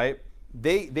good one, right?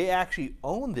 They actually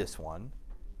own this one,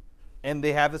 and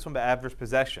they have this one by adverse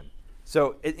possession.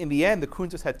 So in the end, the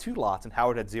Kuntos had 2 lots, and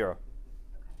Howard had 0.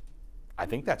 I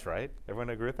think that's right. Everyone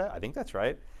agree with that? I think that's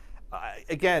right.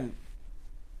 Again,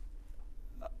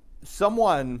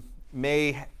 someone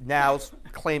may now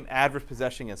claim adverse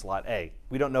possession against Lot A.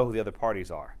 We don't know who the other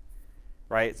parties are,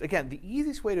 right? So again, the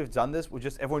easiest way to have done this would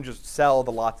just everyone just sell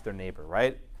the lot to their neighbor,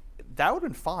 right? That would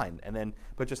have been fine.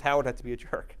 But just Howard had to be a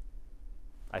jerk,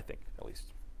 I think, at least.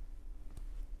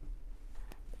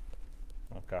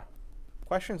 Okay.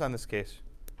 Questions on this case?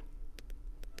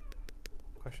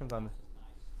 Questions on this?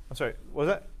 I'm sorry, what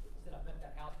was that?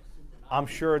 I'm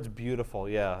sure it's beautiful,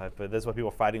 yeah, but that's why people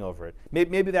are fighting over it.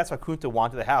 Maybe that's why Kunto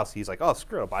wanted the house. He's like, oh,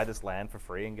 screw it, I'll buy this land for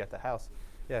free and get the house.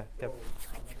 Yeah, Kevin.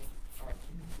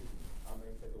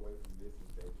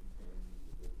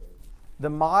 The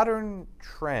modern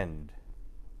trend,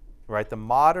 right? The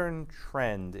modern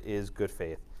trend is good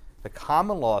faith. The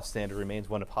common law standard remains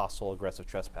one of hostile, aggressive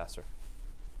trespasser.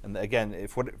 And again,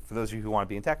 for those of you who want to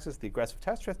be in Texas, the aggressive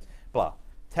trespass, blah.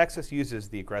 Texas uses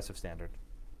the aggressive standard.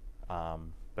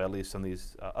 But at least some of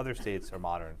these other states are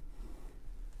modern.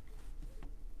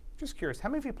 Just curious, how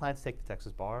many of you plan to take the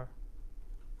Texas bar?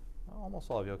 Oh,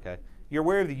 almost all of you, okay. You're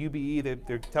aware of the UBE,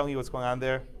 they're telling you what's going on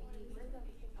there?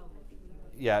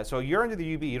 Yeah, so you're under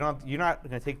the UBE, you're not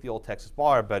going to take the old Texas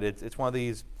bar, but it's one of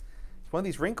these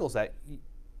wrinkles that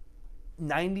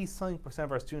 90-something%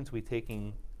 of our students will be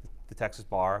taking the Texas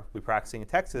bar, we'll be practicing in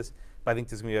Texas, but I think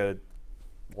there's going to be a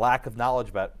lack of knowledge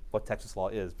about what Texas law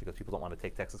is because people don't want to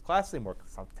take Texas classes anymore because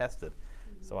it's not tested.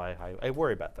 So I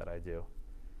worry about that, I do.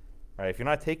 Right, if you're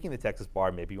not taking the Texas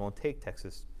bar, maybe you won't take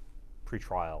Texas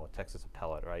pretrial or Texas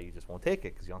appellate, right? You just won't take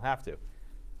it because you don't have to.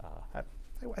 I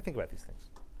think about these things.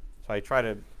 So I try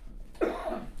to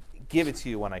give it to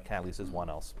you when I can, at least as one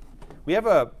else. We have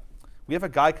a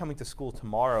guy coming to school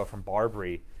tomorrow from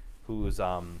Barbary who's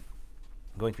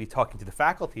going to be talking to the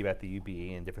faculty about the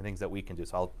UBE and different things that we can do.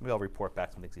 So I'll report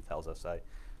back some things he tells us.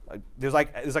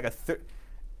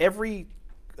 Every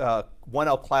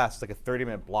 1L class is like a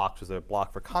 30-minute block. So there's a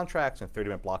block for contracts and a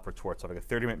 30-minute block for torts. So I have like a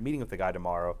 30-minute meeting with the guy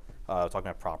tomorrow talking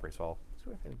about property. So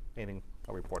anything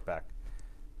I'll report back.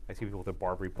 I see people with their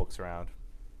Barbary books around.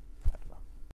 I don't know.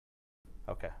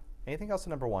 Okay. Anything else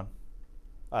in number 1?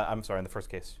 I'm sorry, in the first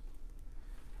case.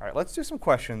 All right, let's do some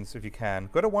questions if you can.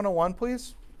 Go to 101,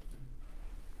 please.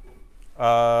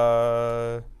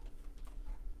 No,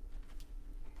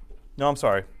 I'm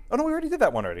sorry. Oh, no, we already did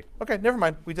that one already. Okay, never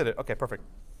mind. We did it. Okay, perfect.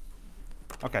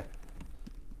 Okay.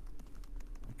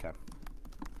 Okay.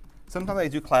 Sometimes I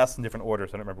do class in different orders.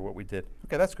 I don't remember what we did.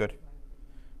 Okay, that's good.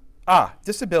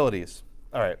 Disabilities.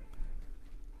 All right.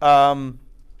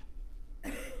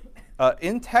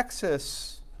 In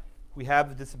Texas, we have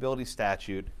the disability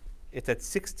statute. It's at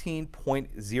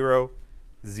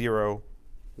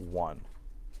 16.001.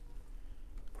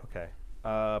 Okay.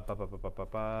 I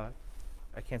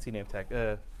can't see name tag.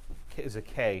 Is it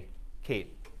K?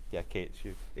 Kate. Yeah, Kate.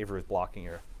 Avery was blocking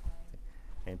your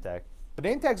name tag. But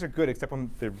name tags are good except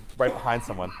when they're right behind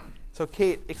someone. So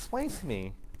Kate, explain to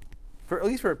me, at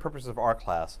least for the purposes of our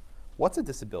class, what's a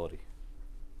disability?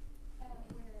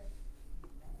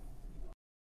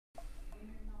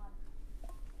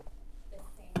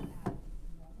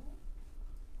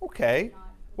 Okay.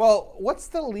 Well, what's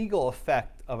the legal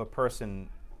effect of a person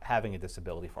having a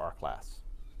disability for our class?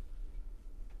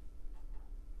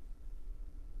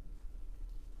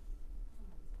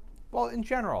 Well, in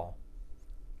general,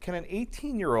 can an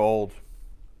 18-year-old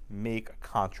make a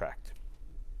contract?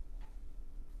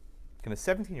 Can a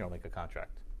 17-year-old make a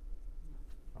contract?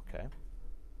 Okay.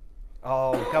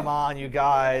 Oh, come on, you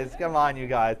guys. Come on, you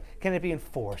guys. Can it be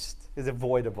enforced? Is it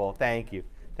voidable? Thank you.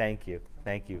 Thank you.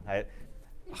 Thank you.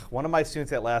 One of my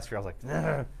students at last year, I was like,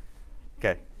 nah.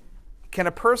 Okay. Can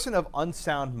a person of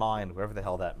unsound mind, whatever the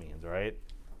hell that means, right,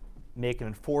 make an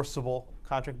enforceable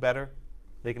contract better?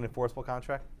 Make an enforceable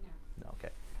contract? No. No, okay.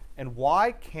 And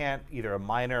why can't either a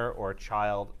minor or a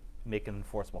child make an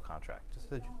enforceable contract?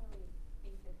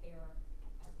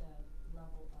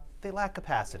 They lack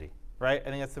capacity, right?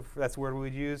 I think that's the word we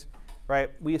would use. right?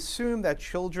 We assume that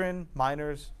children,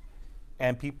 minors,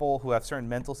 and people who have certain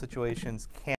mental situations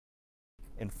can't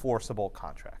enforceable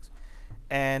contracts.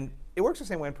 And it works the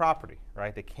same way in property,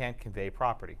 right? They can't convey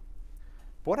property.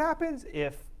 But what happens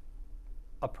if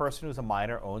a person who's a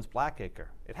minor owns Blackacre?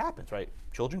 It happens, right?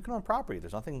 Children can own property.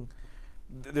 There's nothing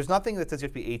that says you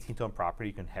have to be 18 to own property.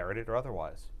 You can inherit it or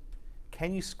otherwise.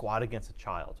 Can you squat against a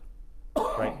child,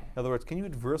 right? In other words, can you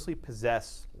adversely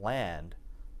possess land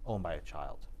owned by a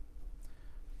child?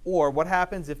 Or what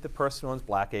happens if the person who owns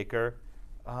Blackacre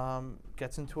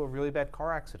gets into a really bad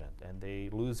car accident and they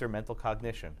lose their mental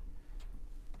cognition?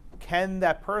 Can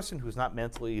that person who's not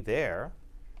mentally there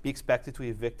be expected to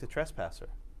evict a trespasser?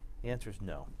 The answer is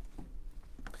no.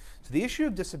 So the issue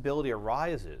of disability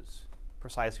arises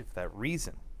precisely for that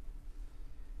reason.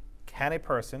 Can a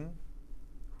person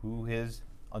who is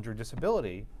under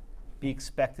disability be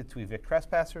expected to evict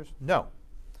trespassers? No.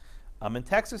 In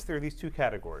Texas, there are these two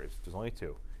categories. There's only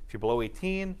two. If you're below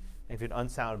 18 and if you have an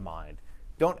unsound mind.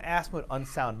 Don't ask me what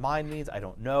unsound mind means. I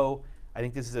don't know. I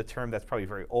think this is a term that's probably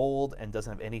very old and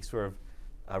doesn't have any sort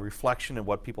of reflection of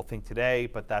what people think today,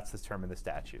 but that's the term in the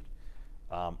statute.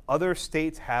 Other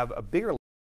states have a bigger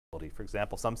liability. For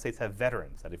example, some states have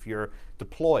veterans, that if you're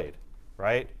deployed,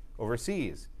 right,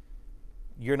 overseas,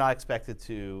 you're not expected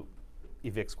to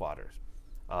evict squatters.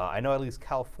 I know at least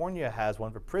California has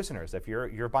one for prisoners. If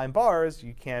you're behind bars,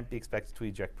 you can't be expected to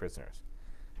eject prisoners.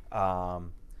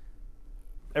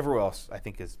 Everywhere else, I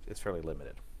think, is fairly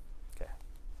limited. Okay,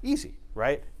 easy,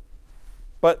 right?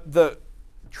 But the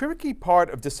tricky part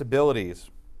of disabilities,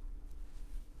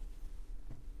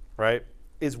 right,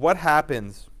 is what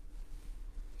happens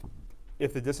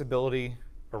if the disability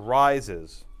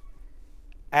arises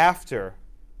after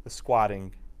the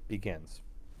squatting begins.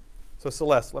 So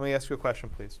Celeste, let me ask you a question,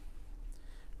 please.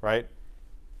 Right?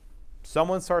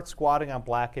 Someone starts squatting on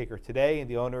Blackacre today, and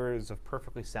the owner is of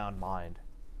perfectly sound mind.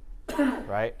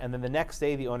 Right? And then the next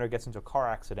day, the owner gets into a car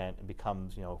accident and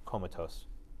becomes, comatose.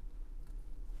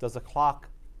 Does the clock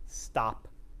stop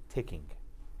ticking?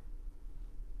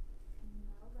 No,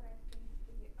 but I think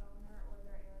the owner or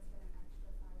their heirs get an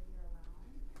extra 5-year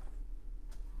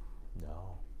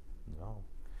allowance. No.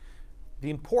 The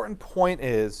important point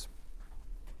is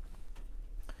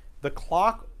the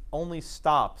clock only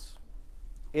stops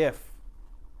if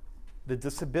the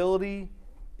disability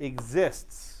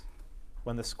exists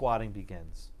when the squatting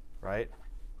begins, right?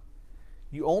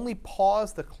 You only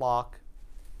pause the clock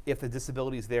if the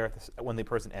disability is there when the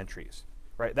person entries,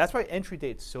 right? That's why entry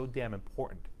date is so damn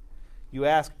important. You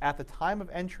ask, at the time of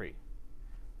entry,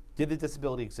 did the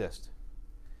disability exist?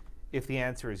 If the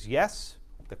answer is yes,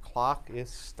 the clock is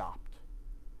stopped.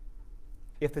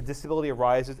 If the disability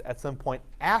arises at some point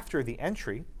after the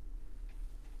entry,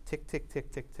 tick, tick,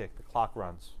 tick, tick, tick, the clock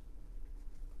runs,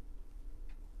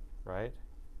 right?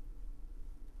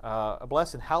 A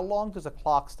blessing, how long does a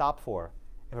clock stop for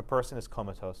if a person is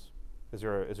comatose? Is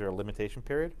there a limitation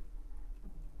period?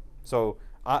 So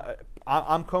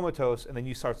I'm comatose, and then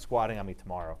you start squatting on me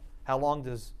tomorrow. How long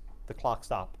does the clock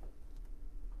stop?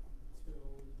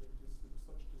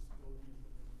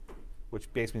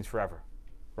 Which basically means forever,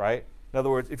 right? In other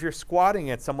words, if you're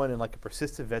squatting at someone in like a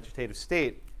persistent vegetative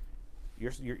state,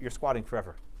 you're squatting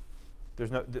forever.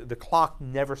 The clock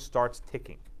never starts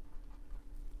ticking,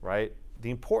 right? The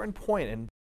important point, and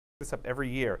this up every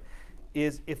year,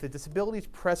 is if the disability is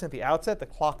present at the outset, the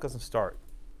clock doesn't start.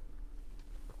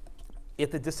 If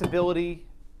the disability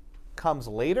comes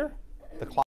later, the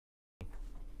clock.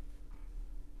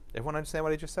 Everyone understand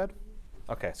what I just said?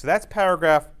 Okay, so that's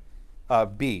paragraph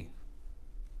B.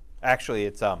 Actually,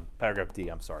 it's paragraph D,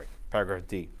 I'm sorry. Paragraph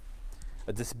D.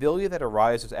 A disability that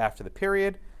arises after the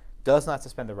period does not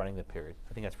suspend the running of the period.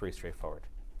 I think that's pretty straightforward.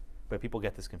 But people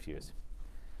get this confused.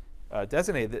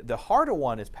 Designated. The harder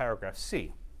one is paragraph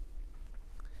C.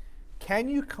 Can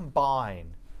you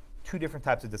combine two different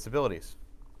types of disabilities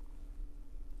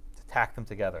to tack them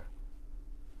together?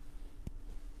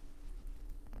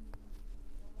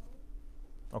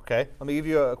 Okay, let me give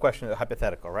you a question, a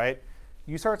hypothetical, right?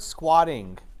 You start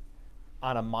squatting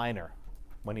on a minor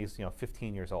when he's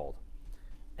 15 years old.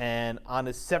 And on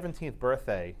his 17th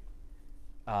birthday,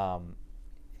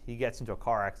 he gets into a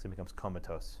car accident and becomes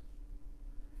comatose.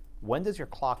 When does your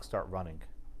clock start running?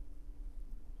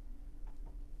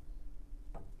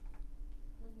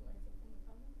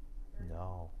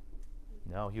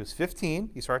 No, he was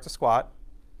 15. He starts to squat.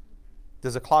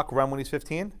 Does the clock run when he's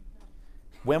 15?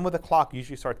 When would the clock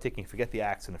usually start ticking? Forget the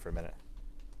accident for a minute.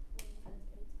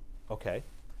 Okay,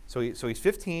 so he's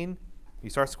 15. You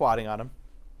start squatting on him.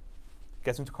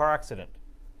 Gets into a car accident,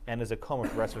 and is a coma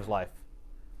for the rest of his life.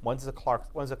 When does the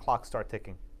clock start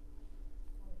ticking?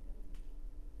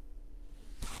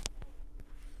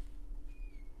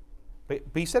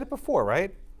 But you said it before,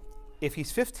 right? If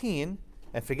he's 15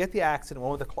 and forget the accident,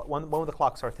 when will the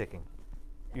clock start ticking?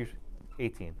 Usually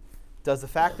 18. Does the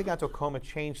fact that he got into a coma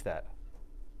change that?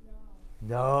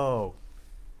 No.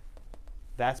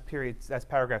 That's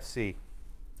paragraph C.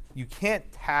 You can't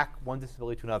tack one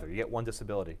disability to another. You get one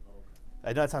disability. I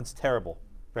know that sounds terrible,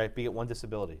 right? But you get one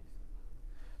disability.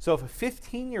 So if a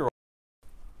 15-year-old,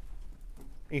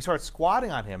 and you start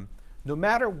squatting on him, no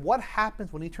matter what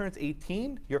happens when he turns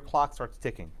 18, your clock starts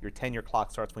ticking. Your 10-year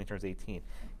clock starts when he turns 18.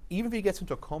 Even if he gets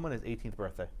into a coma on his 18th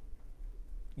birthday,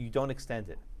 you don't extend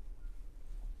it.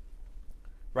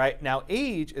 Right? Now,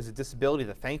 age is a disability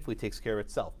that thankfully takes care of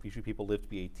itself. Usually people live to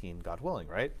be 18, God willing,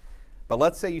 right? But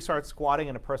let's say you start squatting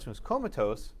in a person who's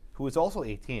comatose, who is also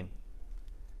 18.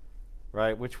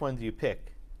 Right? Which one do you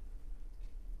pick?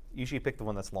 Usually you pick the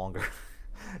one that's longer.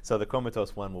 So the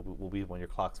comatose one will be when he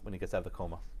gets out of the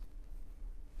coma.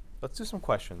 Let's do some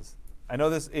questions. I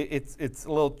know it's a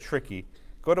little tricky.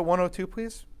 Go to 102,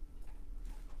 please.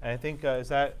 And I think, is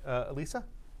that Lisa?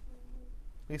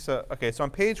 Lisa, okay, so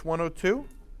on page 102,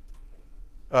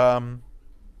 I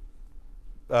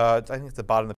think it's the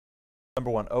bottom of the page.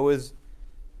 Number 1, O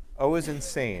is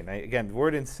insane. Again, the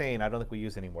word insane I don't think we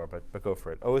use anymore, but go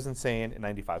for it. O is insane in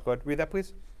 95. Go ahead, read that,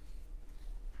 please.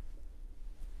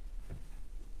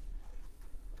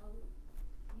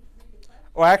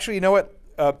 Oh, actually, you know what?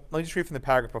 Let me just read from the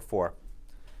paragraph before.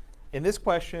 In this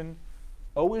question,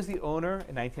 O is the owner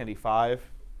in 1995.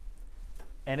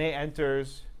 NA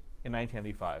enters in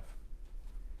 1995.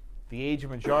 The age of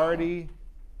majority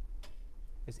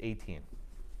is 18.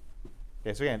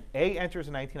 Okay, so again, A enters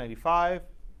in 1995,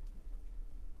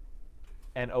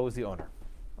 and O is the owner.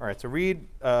 All right, so read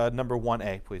number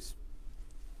 1A, please.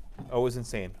 O is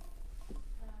insane. O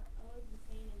is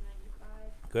insane in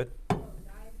 95. Good. Dies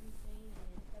insane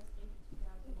in testing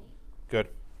 2008. Good.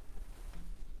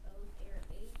 O's heir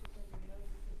age is under no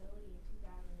disability in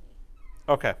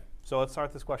 2008. Okay, so let's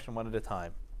start this question one at a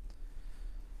time.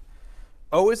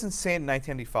 O is insane in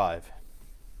 1995,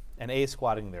 and A is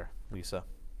squatting there, Lisa.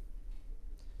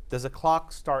 Does the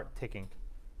clock start ticking?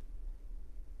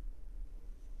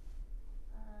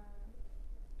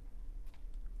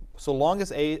 So long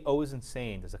as O is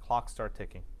insane, does the clock start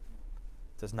ticking?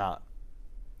 It does not.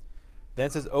 Then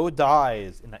it says O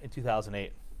dies in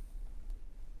 2008.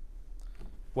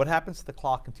 What happens to the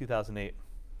clock in 2008?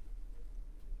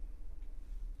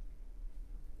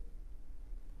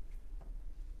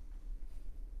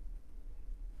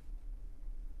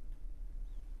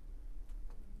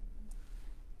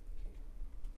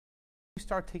 You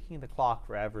start ticking the clock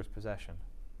for adverse possession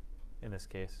in this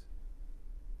case.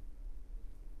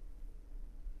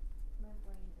 My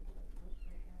brain is like mush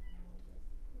right now.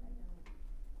 I don't.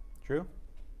 True?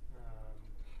 I don't know,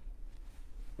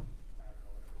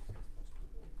 whatever 6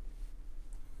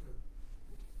 plus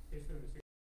 2. It's doing the 6.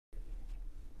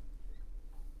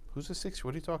 Who's the 6?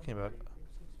 What are you talking about?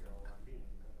 6-year-old, I'm being.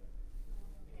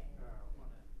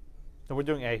 No, we're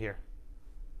doing A here.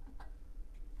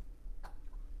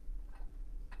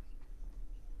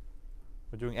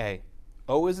 We're doing A.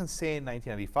 O is insane in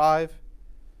 1995.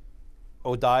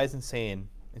 O dies insane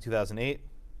in 2008.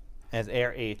 And his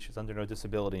heir H is under no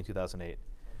disability in 2008.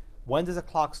 When does the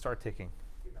clock start ticking?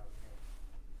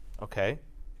 2008. Okay.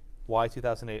 Why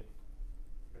 2008?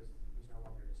 Because he's no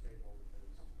longer disabled.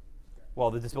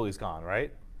 Well, the disability's gone,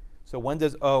 right? So when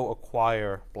does O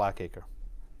acquire Blackacre?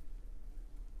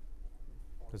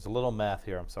 There's a little math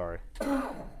here, I'm sorry.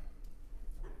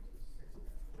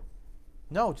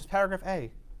 No, just paragraph A.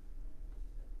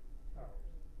 Oh.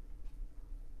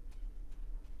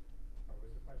 What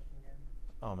was the question again?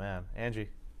 Oh, man. Angie.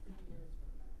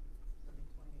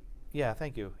 Yeah,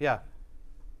 thank you. Yeah.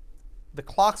 The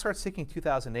clock starts ticking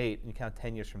 2008, and you count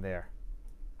 10 years from there.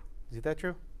 Is that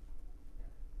true?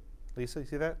 Lisa, you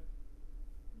see that?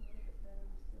 Do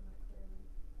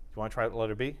you want to try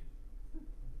letter B?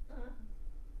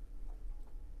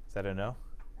 Is that a no?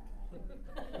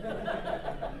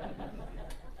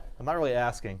 I'm not really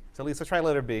asking. So Lisa, try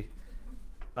letter B.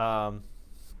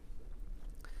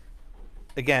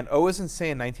 Again, O is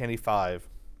insane in 1985.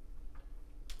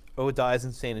 O dies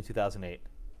insane in 2008.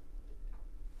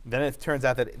 Then it turns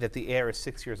out that the heir is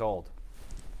 6 years old.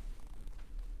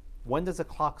 When does the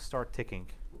clock start ticking?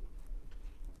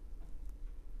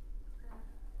 I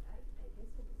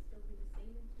guess it would still be the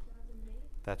same in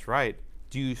 2008. That's right.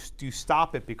 Do you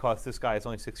stop it because this guy is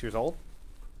only 6 years old?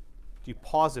 Do you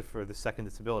pause it for the second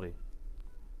disability?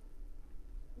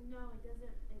 No, it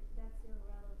doesn't. That's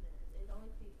irrelevant. It only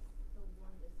takes the one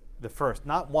disability. The first,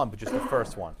 not one, but just the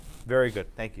first one. Very good,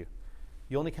 thank you.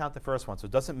 You only count the first one, so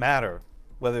it doesn't matter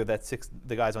whether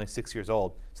the guy's only 6 years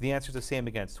old. So the answer is the same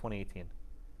again. It's 2018.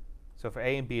 So for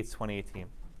A and B, it's 2018.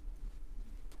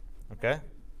 Okay?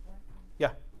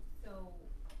 Yeah. So,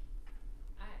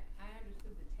 I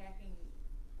understood the tacking,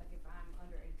 like if I'm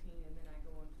under 18 and then I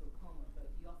go into a coma, but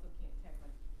you also can't tack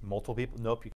like. Multiple people?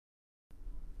 Nope.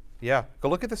 Yeah. Go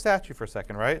look at the statute for a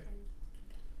second, right?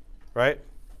 Right?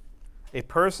 A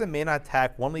person may not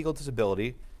tack one legal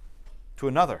disability to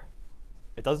another.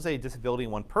 It doesn't say disability in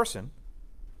one person.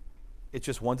 It's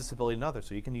just one disability in another.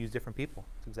 So you can use different people.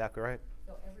 That's exactly right.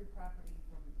 So every property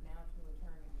from now to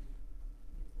eternity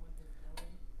is one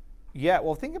disability? Yeah,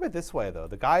 well, think of it this way, though.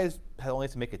 The guy only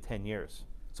has to make it 10 years.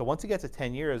 So once he gets to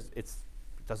 10 years, it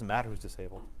doesn't matter who's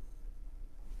disabled.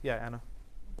 Yeah, Anna?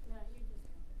 No, you just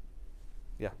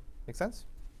answered. Yeah. Make sense?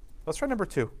 Let's try number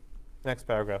 2. Next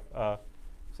paragraph.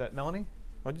 Is that Melanie?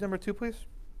 Want to do number 2, please?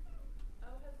 O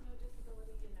has no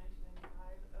disability in 1995.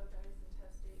 O dies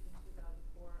intestate in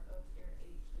 2004. O's heir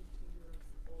H is 2 years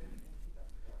old in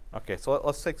 2004. Okay, so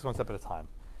let's take this one step at a time.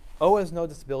 O has no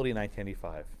disability in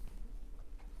 1985.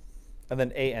 And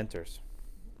then A enters.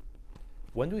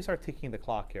 When do we start ticking the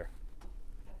clock here?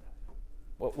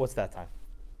 What's that time?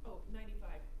 Oh, 95.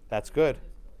 That's good.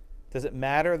 Does it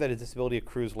matter that a disability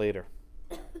accrues later?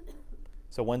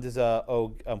 So when does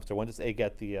when does A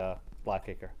get the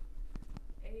blackacre?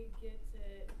 A gets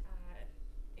it at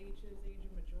H's age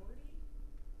of majority.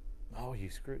 Oh, you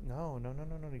screwed. No.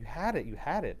 You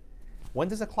had it. When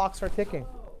does the clock start ticking?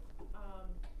 Oh,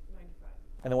 95.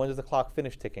 And then when does the clock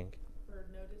finish ticking? For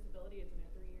no disability, it's in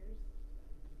 3 years.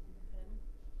 10.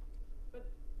 But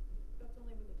that's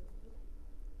only with a disability.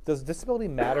 Does disability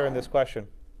matter in this question?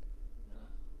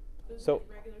 Does So- it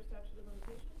regular statute of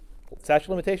limitations? Statute of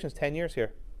limitations 10 years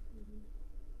here.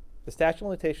 The statute of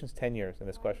limitations 10 years in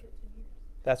this Why is question. it 10 years?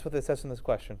 That's what it says in this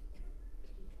question.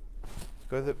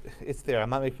 Go to it's there. I'm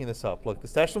not making this up. Look, the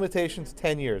statute of limitations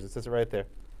 10 years. It says it right there.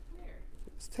 Where?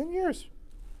 It's 10 years.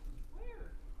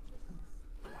 Where?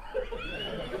 Why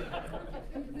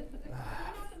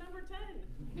not the number 10?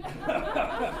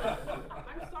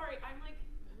 I'm sorry, I'm like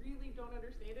really don't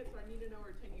understand it, so I need to know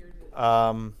where 10 years is.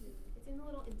 It's in the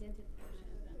little indented portion.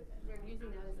 They're using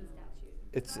that as a statute.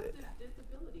 It's That's a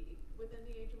disability within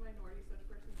the age of minority, such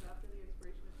persons after the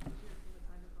expiration of 2 years from the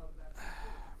time of cause of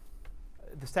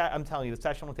action. I'm telling you, the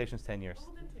statute of limitations 10 years.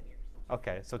 Well, then 10 years.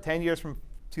 Okay, so 10 years from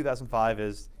 2005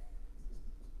 is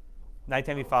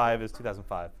 1995 is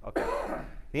 2005. Okay.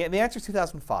 The answer is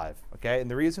 2005. Okay, and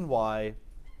the reason why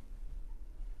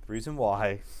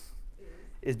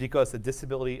is because the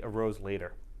disability arose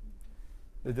later.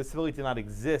 The disability did not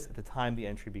exist at the time the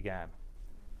entry began.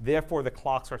 Therefore, the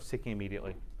clock starts ticking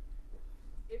immediately.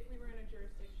 If we were in a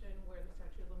jurisdiction where the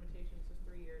statute of limitations is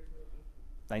 3 years, it would be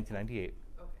 1998.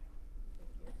 okay.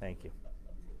 Thank you. I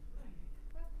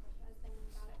was thinking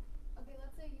about it. Okay,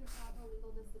 let's say you have a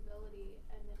legal disability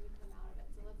and then you come out of it.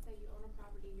 So let's say you own a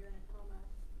property, you're in a coma,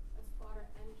 a spotter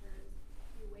enters,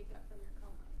 you wake up from your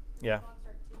coma. Does Yeah. the clock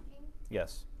start ticking?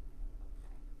 Yes.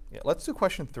 Yeah. Let's do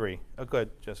question 3. Oh, good,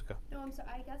 Jessica. No, I'm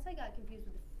sorry. I guess I got confused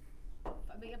with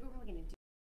I mean, we're probably going to do.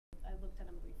 I looked at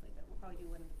them briefly, but we'll probably do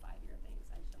one of the 5-year things.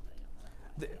 I just don't really know how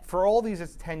that works. For all these,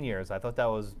 it's 10 years. I thought that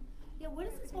was. Yeah, what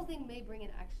is this whole thing may bring an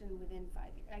action within 5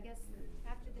 years? I guess.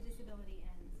 After the disability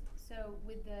ends. So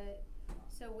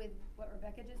with what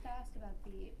Rebecca just asked about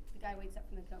the guy wakes up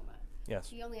from the coma. Yes.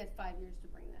 He only has 5 years to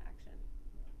bring the action.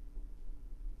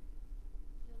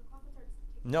 No, the clock starts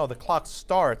ticking. No, the clock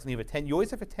starts, and you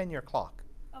always have a 10-year clock.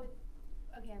 Oh,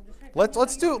 okay. I'm just trying.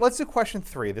 Let's do question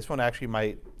 3. This one actually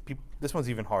might be, this one's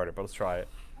even harder, but let's try it.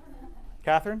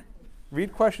 Catherine,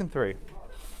 read question 3.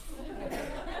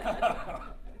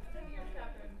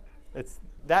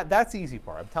 That's the easy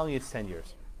part. I'm telling you, it's 10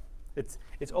 years. It's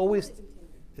always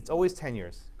 10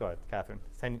 years. Go ahead, Catherine.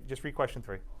 Just read question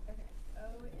 3. Okay, O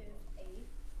is 8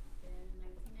 in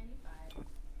 1995.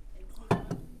 In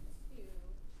 2002,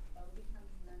 O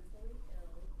becomes mentally ill.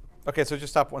 And Okay, so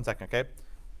just stop 1 second, okay?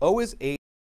 O is 8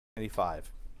 in 1995.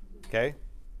 Okay?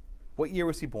 What year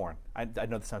was he born? I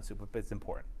know this sounds stupid, but it's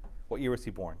important. What year was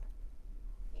he born?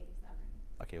 87.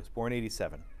 Okay, he was born in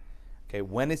 87. Okay,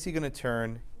 when is he going to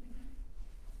turn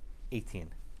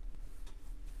 18?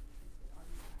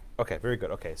 Okay, very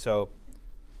good. Okay, so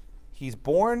he's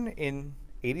born in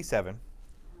 87.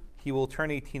 He will turn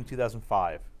 18 in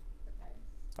 2005. Okay.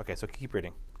 Okay, so keep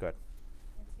reading. Good.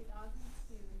 In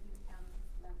 2002, he becomes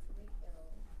mentally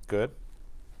ill Good.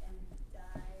 and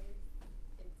dies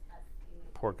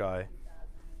intestate. Poor guy. In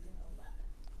 2011.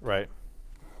 Right.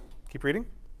 Keep reading.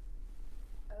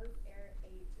 O's heir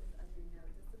H is under no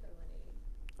disability.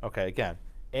 Okay, again.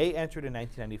 A entered in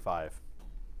 1995.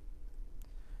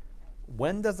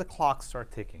 when does the clock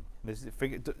start ticking?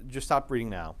 Just stop reading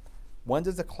now. When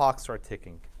does the clock start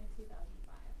ticking? In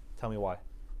 2005. Tell me why.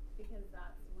 Because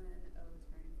that's when O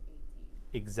turns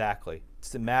 18. Exactly.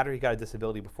 Does it matter he got a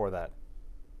disability before that?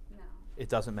 No. It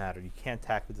doesn't matter. You can't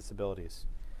tack with disabilities.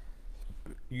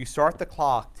 You start the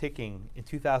clock ticking in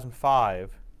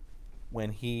 2005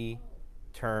 when he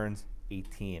turns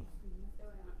 18. So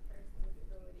when our first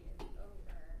disability is over,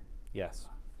 Yes.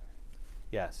 clock starts.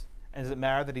 Yes. And does it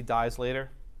matter that he dies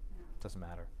later? No. Doesn't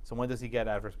matter. So when does he get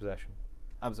adverse possession?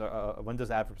 I'm sorry, when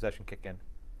does adverse possession kick in? 10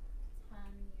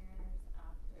 years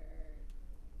after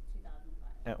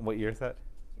 2005. And what year is that?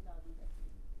 2015.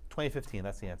 2015,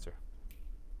 that's the answer.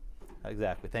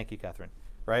 Exactly. Thank you, Catherine.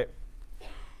 Right?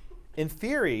 In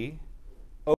theory,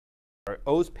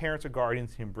 O's parents or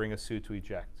guardians can bring a suit to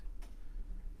eject,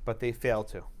 but they fail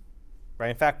to. Right?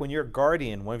 In fact, when you're a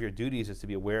guardian, one of your duties is to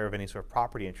be aware of any sort of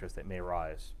property interest that may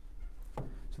arise.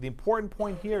 So the important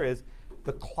point here is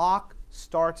the clock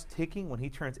starts ticking when he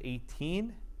turns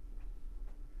 18,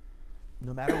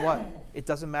 no matter what. It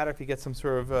doesn't matter if he gets some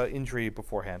sort of injury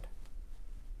beforehand.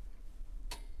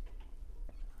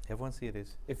 Everyone see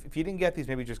these? If you didn't get these,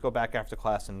 maybe just go back after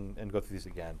class and go through these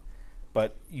again.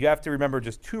 But you have to remember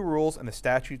just two rules, and the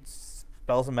statute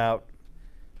spells them out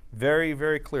very,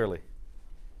 very clearly.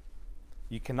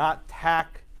 You cannot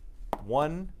tack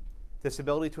one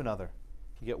disability to another.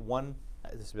 You get one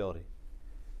disability.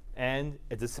 And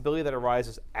a disability that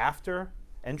arises after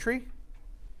entry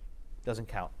doesn't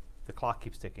count. The clock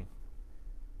keeps ticking.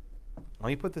 Let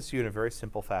me put this to you in a very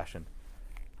simple fashion.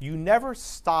 You never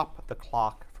stop the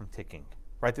clock from ticking,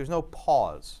 right? There's no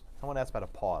pause. Someone asked about a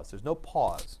pause. There's no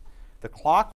pause. The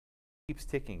clock keeps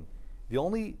ticking. The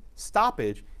only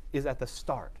stoppage is at the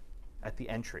start, at the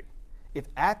entry. If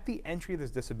at the entry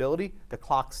there's disability, the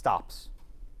clock stops.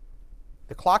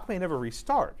 The clock may never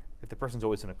restart if the person's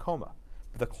always in a coma,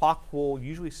 but the clock will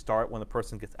usually start when the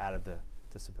person gets out of the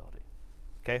disability.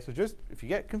 Okay, so just if you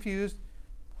get confused,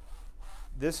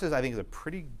 this is, I think, is a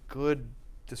pretty good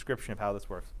description of how this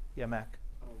works. Yeah, Mac?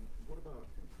 What about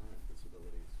concurrent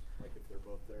disabilities? Like if they're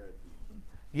both there at the...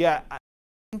 Yeah, I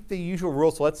think the usual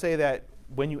rule, so let's say that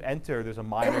when you enter, there's a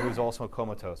minor who's also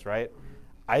comatose, right?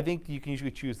 I think you can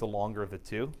usually choose the longer of the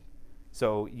two.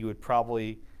 So you would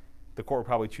probably, the court would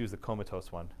probably choose the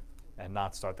comatose one and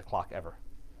not start the clock ever.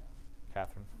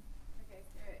 Catherine? Okay,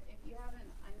 so if you have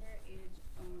an underage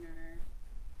owner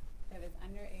that was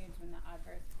underage when the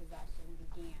adverse possession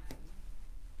began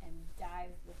and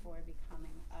dies before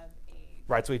becoming of age.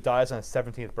 Right, so he dies on his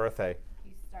 17th birthday.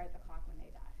 You start the clock when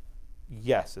they die.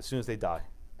 Yes, as soon as they die.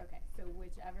 Okay, so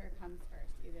whichever comes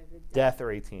first, either the Death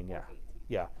or 18, yeah. 18.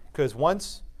 Yeah, because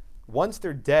once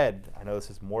they're dead, I know this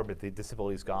is morbid, the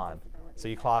disability's gone. So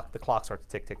the clock starts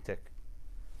to tick, tick, tick.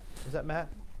 Is that Matt?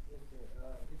 If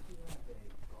you have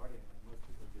a guardian, like most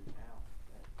people do now,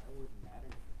 that wouldn't matter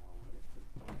anymore, would it?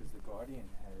 Because the guardian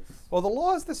has... Well, the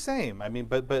law is the same. I mean,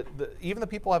 but even the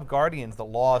people who have guardians, the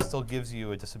law still gives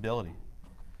you a disability,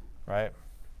 right?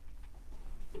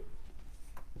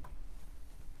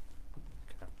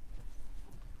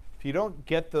 If you don't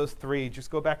get those three,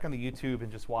 just go back on the YouTube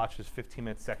and just watch this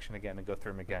 15-minute section again and go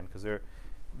through them again, because they're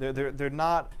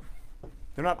not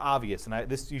obvious. And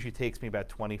this usually takes me about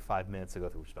 25 minutes to go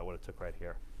through, which is about what it took right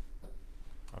here.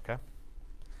 Okay.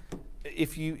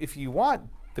 If you want,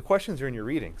 the questions are in your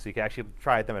reading, so you can actually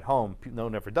try them at home. No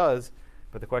one ever does,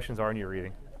 but the questions are in your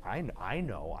reading. I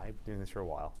know. I've been doing this for a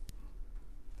while.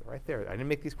 They're right there. I didn't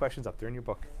make these questions up. They're in your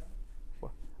book.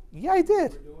 Well, yeah, I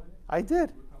did. I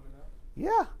did.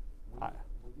 Yeah.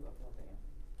 Would you upload the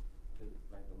answer?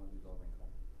 Like the one who's over in class?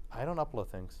 I don't upload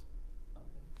things.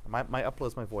 Okay. My upload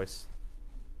is my voice.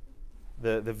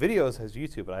 The videos has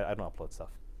YouTube, but I don't upload stuff.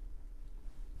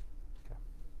 Okay.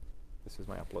 This is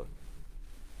my upload.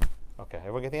 Okay,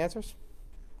 everyone get the answers?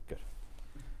 Good.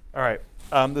 All right.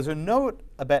 There's a note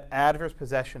about adverse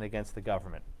possession against the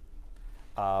government.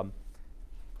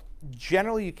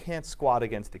 Generally, you can't squat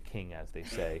against the king, as they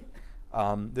say.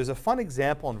 There's a fun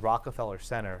example in Rockefeller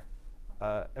Center.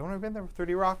 Everyone ever been there?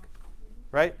 30 Rock?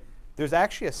 Right? There's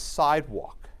actually a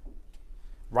sidewalk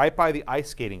right by the ice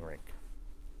skating rink.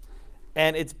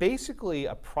 And it's basically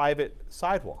a private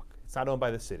sidewalk. It's not owned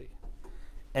by the city.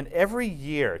 And every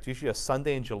year, it's usually a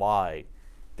Sunday in July,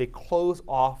 they close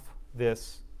off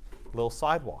this little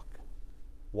sidewalk.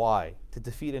 Why? To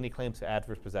defeat any claims to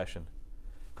adverse possession.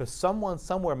 Because someone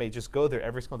somewhere may just go there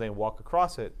every single day and walk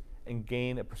across it and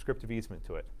gain a prescriptive easement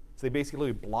to it. So they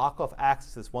basically block off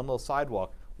access to this one little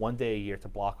sidewalk one day a year to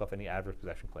block off any adverse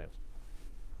possession claims.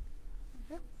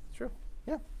 Yeah, it's true.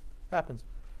 Yeah, happens.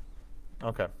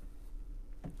 Okay.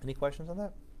 Any questions on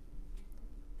that?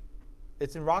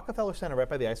 It's in Rockefeller Center, right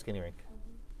by the ice skating rink.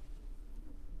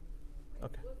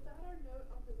 Okay. Was that our note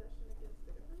on possession against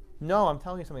the government? No, I'm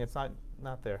telling you something. It's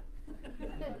not there.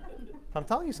 I'm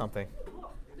telling you something.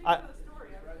 I'm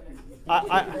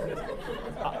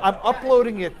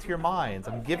uploading it to your minds.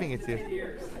 I'm giving it to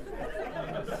you.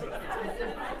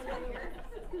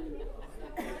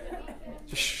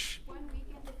 Shh. One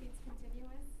weekend if it's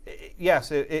continuous?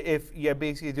 Yes, if you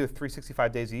basically do it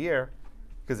 365 days a year,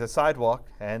 because it's a sidewalk,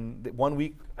 and 1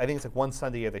 week, I think it's like one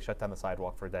Sunday a year they shut down the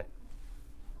sidewalk for a day.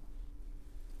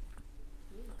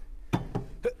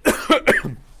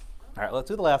 All right, let's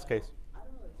do the last case. I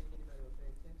don't really think anybody would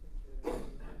pay attention to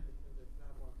it because the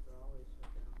sidewalks are always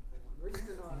shut down for one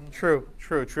reason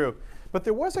or another. True. But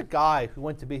there was a guy who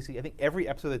went to basically, I think, every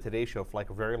episode of the Today Show for like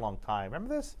a very long time.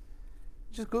 Remember this?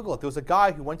 Just Google it. There was a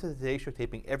guy who went to the Today Show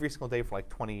taping every single day for like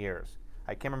 20 years.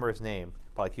 I can't remember his name,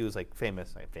 but like he was like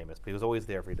famous, but he was always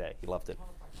there every day. He loved it.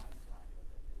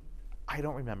 I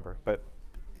don't remember, but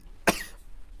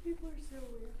People are so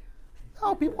weird.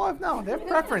 no, people have they have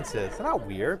preferences. They're not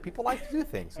weird. People like to do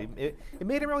things. It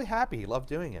made him really happy. He loved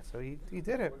doing it, so he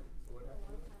did it.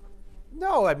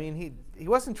 No, I mean he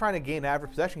wasn't trying to gain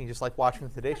average possession. He just liked watching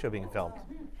the Today Show being filmed.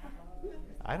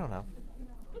 I don't know.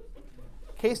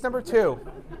 Case number 2.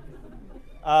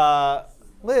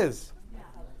 Liz,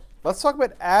 let's talk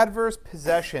about adverse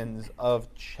possessions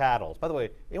of chattels. By the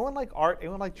way, anyone like art?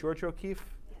 Anyone like George O'Keeffe?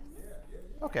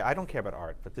 Okay, I don't care about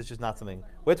art, but this is not something.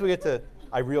 Wait till we get to.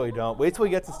 I really don't. Wait till we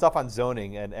get to stuff on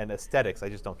zoning and aesthetics. I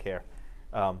just don't care.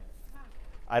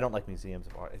 I don't like museums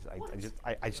of art.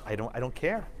 I don't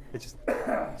care. It's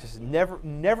just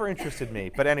never interested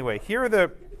me. But anyway, here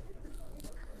are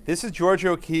this is George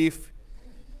O'Keeffe.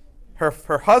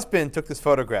 Her husband took this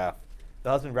photograph. The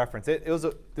husband referenced it.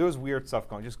 There was weird stuff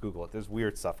going. Just Google it. There's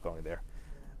weird stuff going there.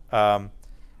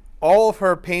 All of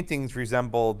her paintings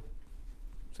resembled,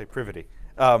 say, privity.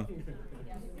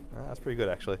 That's pretty good,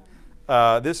 actually.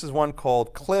 This is one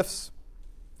called Cliffs,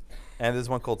 and this is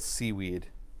one called Seaweed.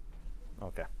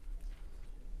 Okay.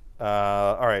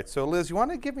 All right. So, Liz, you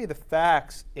want to give me the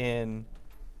facts in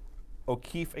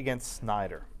O'Keeffe against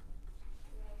Snyder?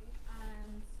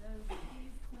 So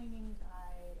he's claiming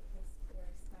that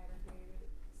Snyder who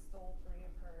stole 3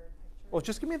 of her pictures. Well,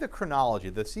 just give me the chronology.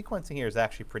 The sequencing here is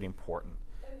actually pretty important.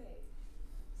 Okay,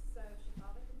 so she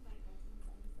filed a complaint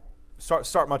in 1976.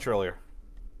 Start much earlier.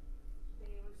 They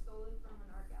were stolen from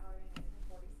an art gallery in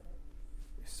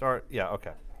 1946.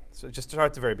 Okay. So just start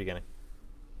at the very beginning.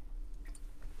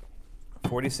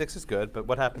 46 is good, but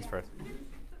what happens first? Do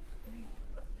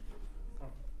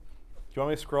you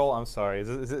want me to scroll? I'm sorry.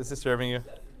 Is this disturbing you?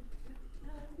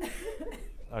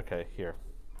 Okay, here.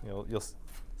 You'll. Is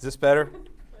this better?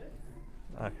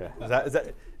 Okay.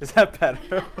 Is that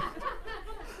better?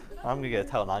 I'm gonna get a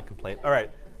Title IX complaint. All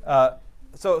right.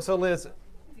 So Liz,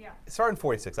 start in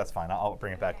 46. That's fine. I'll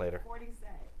bring it back later. 46.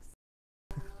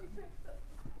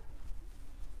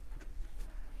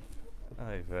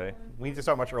 Okay. We need to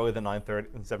start much earlier than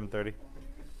 9:30 and 7:30.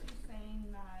 She's saying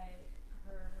that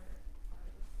her art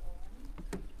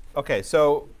was stolen. Okay.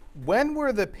 So when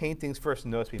were the paintings first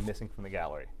noticed to be missing from the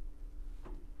gallery?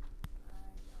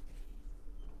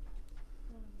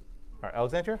 All right,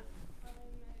 Alexandria? In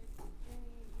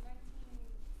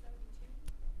 1972.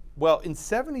 Well, in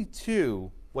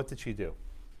 72, what did she do?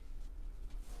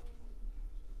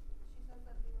 She says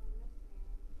that they were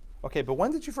missing. Okay, but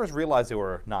when did you first realize they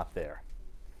were not there?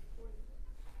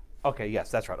 Okay, yes,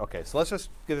 that's right. Okay, so let's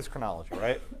just get this chronology,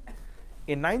 right?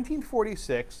 In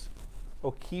 1946,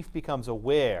 O'Keeffe becomes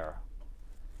aware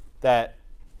that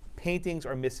paintings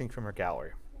are missing from her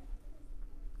gallery.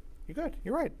 You're good.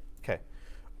 You're right. Okay.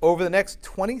 Over the next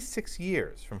 26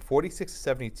 years, from 46 to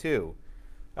 72,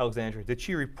 Alexandria, did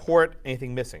she report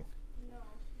anything missing? No,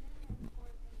 she didn't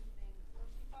report anything. Well,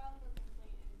 she filed a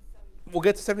complaint in 70. We'll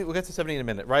get to 70. We'll get to 70 in a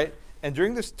minute, right? And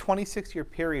during this 26-year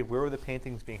period, where were the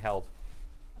paintings being held?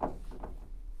 They were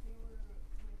with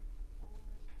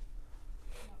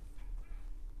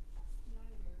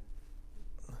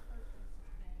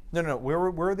Snyder. No.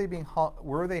 Where were they being?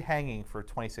 Where were they hanging for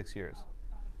 26 years?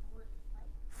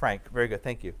 Frank. Very good.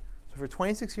 Thank you. So for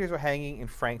 26 years, we're hanging in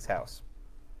Frank's house.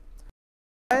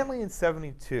 Finally, in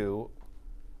 72,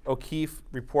 O'Keeffe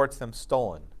reports them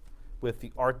stolen with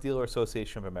the Art Dealer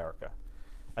Association of America.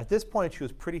 At this point, she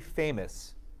was pretty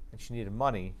famous, and she needed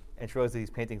money, and she realized that these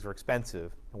paintings were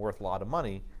expensive and worth a lot of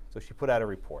money, so she put out a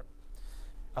report.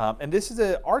 And this is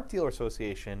an Art Dealer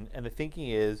Association, and the thinking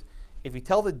is, if you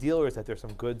tell the dealers that there's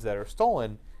some goods that are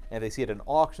stolen, and they see it at an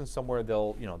auction somewhere,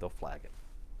 they'll flag it.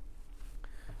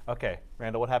 Okay,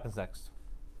 Randall, what happens next?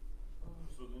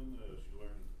 So then she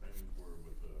learned the paintings were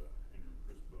with Andrew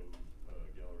Crispo,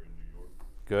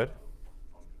 Good.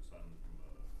 On consignment from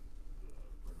the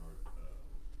Bernard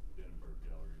Dannenberg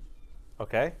Galleries.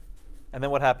 Okay. And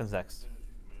then what happens next? Then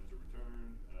she demands a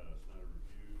return. Snyder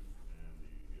refused, and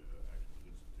the action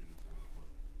was instituted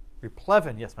for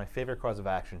Replevin, yes, my favorite cause of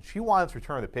action. She wants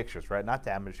return of the pictures, right? Not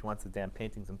damage. She wants the damn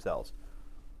paintings themselves.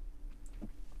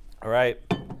 All right.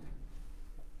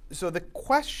 So the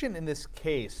question in this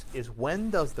case is, when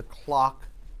does the clock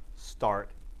start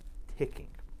ticking,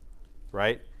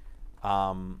 right?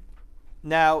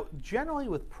 Now, generally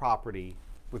with property,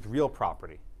 with real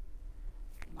property,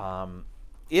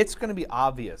 it's going to be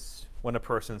obvious when a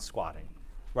person's squatting,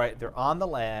 right? They're on the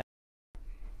land,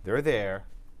 they're there,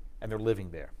 and they're living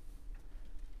there.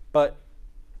 But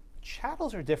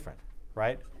chattels are different,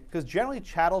 right? Because generally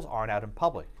chattels aren't out in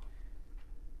public.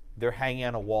 They're hanging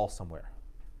on a wall somewhere.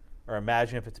 Or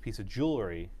imagine if it's a piece of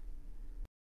jewelry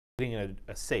sitting in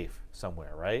a safe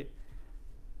somewhere, right?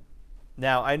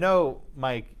 Now, I know,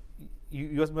 Mike,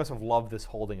 you must have loved this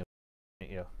holding of,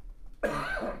 didn't you? Well,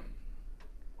 I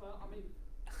mean,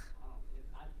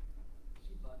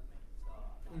 she bugged me,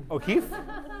 so. O'Keefe?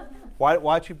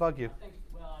 Why'd she bug you? I think,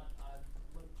 well,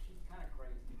 look, she's kind of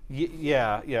crazy.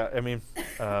 Yeah. I mean,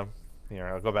 here,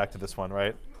 I'll go back to this one,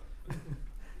 right?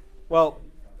 Well,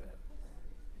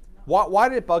 why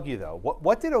did it bug you, though?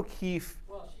 What did O'Keefe...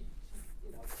 Well, she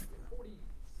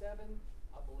 47,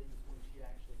 I believe, is when she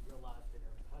actually realized in her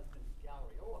husband's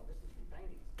gallery, oh, I'm missing some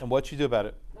paintings. And what'd she do about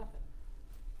it? Nothing.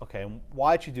 Okay, and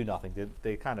why'd she do nothing?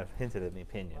 They kind of hinted in the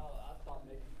opinion. Well, I thought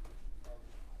maybe,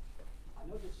 I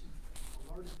know that she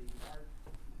alerted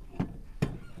the art.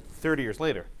 30 years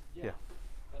later. Yeah.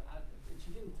 But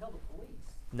she didn't tell the police.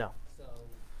 No. So,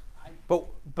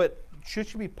 But should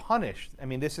she be punished? I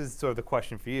mean, this is sort of the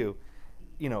question for you.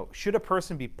 You know, should a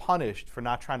person be punished for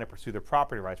not trying to pursue their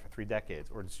property rights for 3 decades,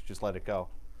 or just let it go?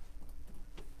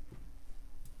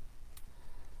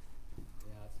 Yeah,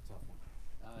 that's a tough one.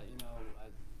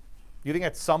 You think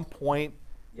at some point,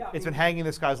 Yeah, I it's been mean- hanging in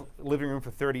this guy's living room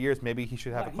for 30 years, maybe he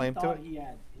should have a claim to it? He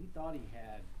thought he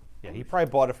had. Yeah, he probably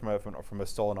bought it from a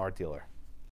stolen art dealer.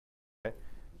 Okay.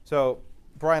 So,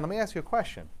 Brian, let me ask you a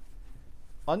question.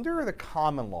 Under the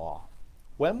common law,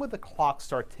 when would the clock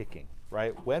start ticking,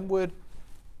 right? When would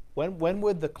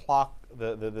the clock,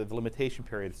 the limitation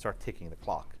period start ticking the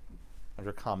clock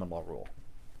under common law rule?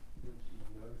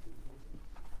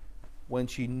 When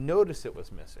she noticed it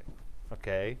was missing,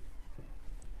 okay?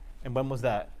 And when was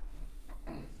that?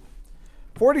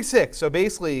 46. So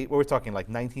basically, what we're talking, like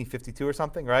 1952 or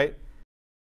something, right?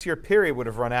 Your period would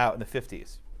have run out in the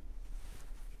 50s.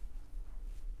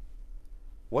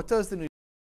 What does the New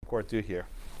Court do here?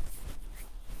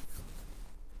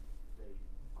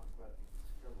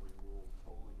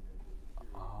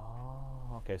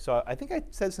 Oh, okay. So I think I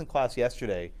said this in class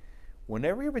yesterday.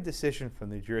 Whenever you have a decision from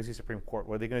the New Jersey Supreme Court,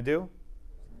 what are they going to do?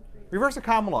 Reverse the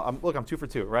common law. Look, I'm 2 for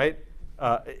 2, right?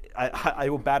 I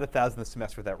will bat 1,000 this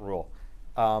semester with that rule.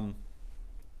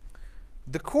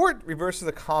 The court reverses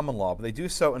the common law, but they do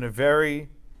so in a very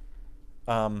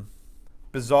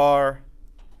bizarre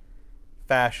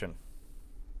fashion,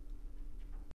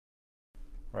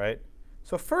 right?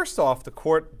 So first off, the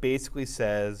court basically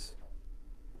says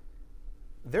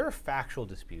there are factual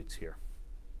disputes here,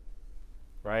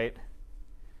 right?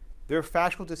 There are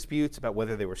factual disputes about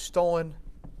whether they were stolen,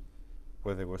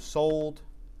 whether they were sold.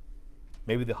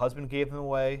 Maybe the husband gave them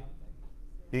away.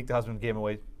 You think the husband gave them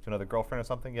away to another girlfriend or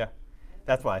something? Yeah,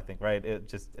 that's what I think, right? And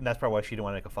that's probably why she didn't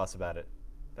want to make a fuss about it.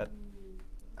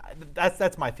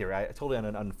 That's my theory. I totally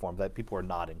uninformed. That people are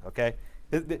nodding. Okay,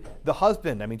 the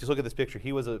husband. I mean, just look at this picture.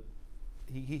 He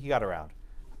got around.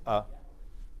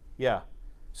 Yeah.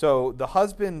 So the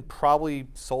husband probably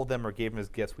sold them or gave them as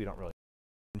gifts. We don't really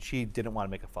know. And she didn't want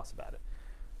to make a fuss about it.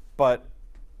 But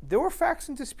there were facts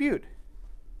in dispute.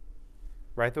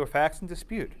 Right? There were facts in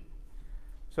dispute.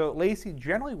 So Lacey,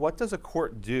 generally, what does a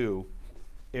court do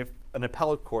if an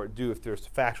appellate court do if there's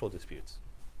factual disputes?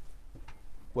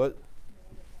 What?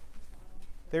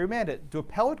 They remand it. Do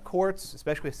appellate courts,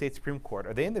 especially a state Supreme Court,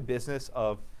 are they in the business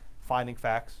of finding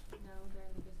facts? No, they're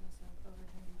in the business of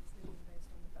overturning the decision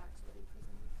based on the facts that he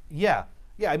presented.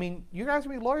 Yeah. I mean, you guys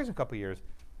will be lawyers in a couple of years.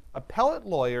 Appellate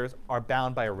lawyers are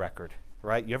bound by a record,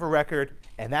 right? You have a record,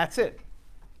 and that's it.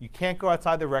 You can't go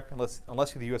outside the record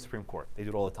unless you're the U.S. Supreme Court. They do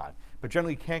it all the time. But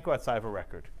generally, you can't go outside of a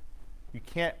record. You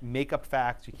can't make up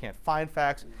facts. You can't find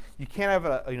facts. You can't have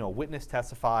a witness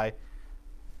testify.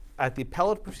 At the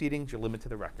appellate proceedings, you're limited to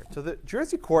the record. So the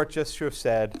Jersey court just should have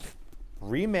said,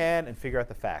 remand and figure out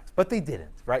the facts. But they didn't,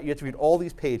 right? You have to read all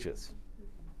these pages,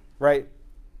 right?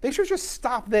 They should just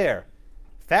stop there.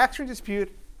 Facts are in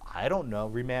dispute. I don't know.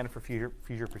 Remand for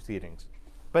future proceedings.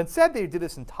 But instead, they did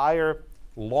this entire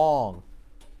long,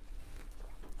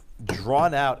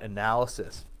 drawn out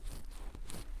analysis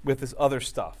with this other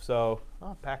stuff. So,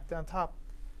 back down top.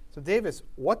 So Davis,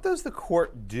 what does the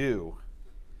court do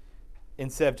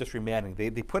instead of just remanding? They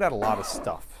put out a lot of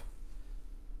stuff.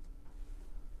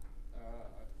 I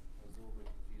was a little bit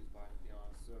confused by it, to be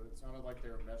honest. So it sounded like they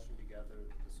were meshing together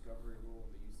the discovery rule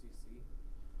and the UCC.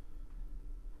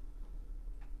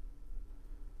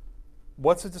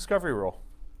 What's the discovery rule?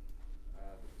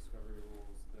 The discovery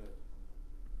rule is that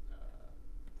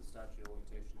the statute of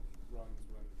limitations runs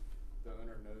when the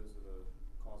owner knows of the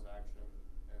cause of action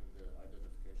and the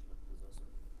identification of the possessor.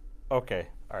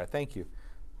 Okay, all right, thank you.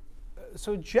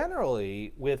 So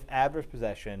generally, with adverse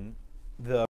possession,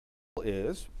 the rule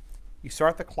is you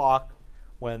start the clock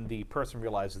when the person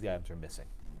realizes the items are missing.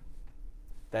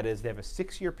 That is, they have a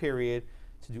 6-year period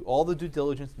to do all the due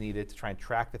diligence needed to try and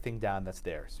track the thing down that's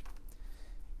theirs.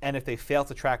 And if they fail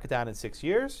to track it down in 6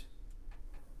 years,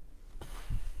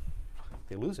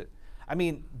 they lose it. I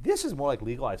mean, this is more like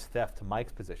legalized theft to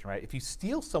Mike's position, right? If you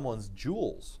steal someone's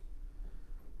jewels,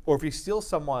 or if you steal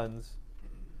someone's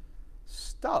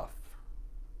stuff,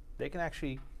 they can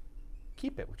actually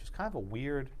keep it, which is kind of a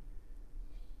weird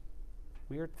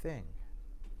thing.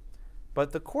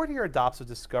 But the court here adopts a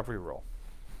discovery rule,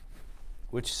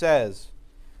 which says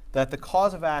that the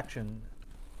cause of action,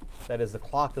 that is, the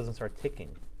clock doesn't start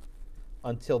ticking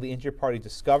until the injured party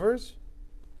discovers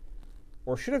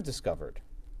or should have discovered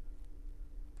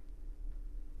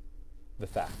the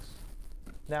facts.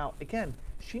 Now, again,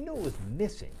 she knew it was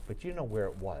missing, but she didn't know where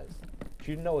it was.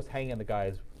 She didn't know it was hanging on the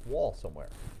guy's wall somewhere.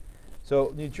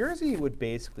 So New Jersey would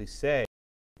basically say,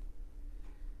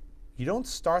 you don't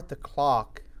start the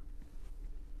clock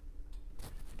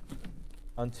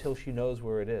until she knows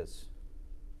where it is.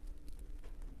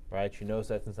 Right? She knows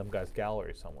that's in some guy's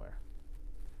gallery somewhere.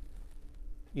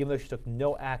 Even though she took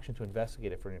no action to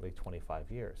investigate it for nearly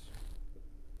 25 years.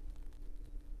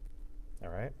 All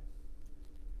right?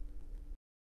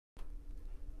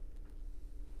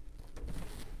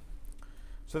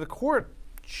 So the court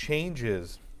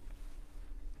changes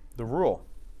the rule.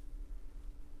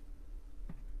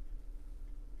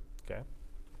 Okay?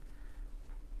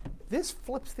 This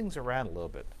flips things around a little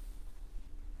bit.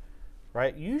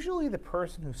 Right? Usually the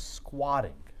person who's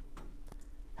squatting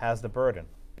has the burden.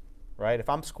 Right? If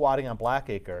I'm squatting on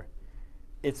Blackacre,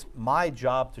 it's my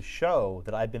job to show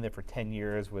that I've been there for 10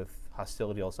 years with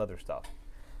hostility, all this other stuff.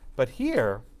 But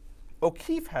here,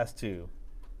 O'Keefe has to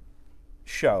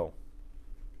show.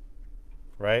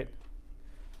 Right?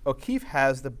 O'Keefe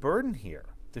has the burden here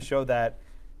to show that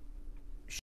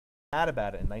she was mad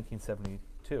about it in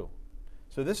 1972.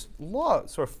 So this law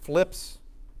sort of flips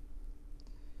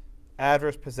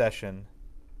adverse possession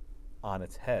on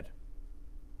its head.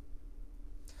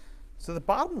 So the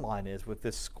bottom line is, with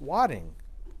this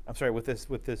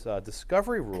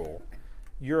discovery rule,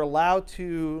 you're allowed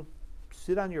to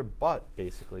sit on your butt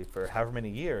basically for however many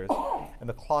years, and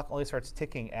the clock only starts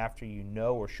ticking after you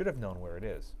know or should have known where it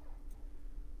is.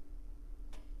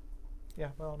 Yeah,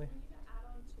 Melanie. Can you add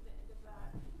on to the end of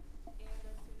that, and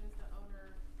as soon as the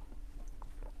owner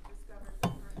discovers the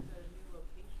new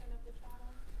location of the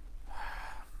chattel?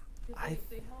 Because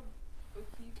they held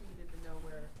O'Keefe needed to know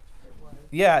where it was.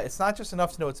 Yeah, it's not just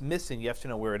enough to know it's missing, you have to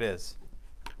know where it is.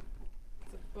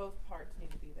 So both parts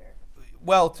need to be there.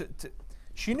 Well,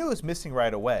 she knew it was missing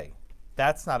right away.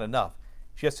 That's not enough.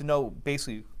 She has to know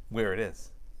basically where it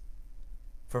is.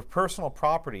 For personal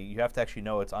property, you have to actually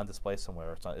know it's on display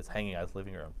somewhere. It's hanging out his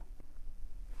living room.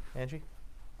 Angie?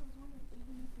 I was wondering,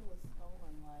 even if it was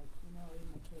stolen, like, in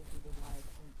the case of when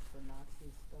the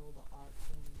Nazis stole the art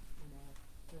from,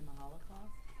 during the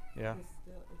Holocaust, Yeah. it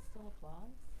still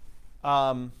applies?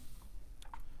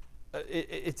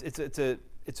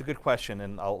 It's a good question,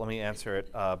 and let me answer it.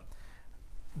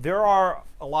 There are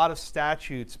a lot of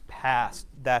statutes passed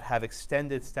that have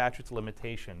extended statutes of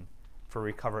limitation for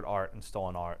recovered art and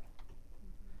stolen art.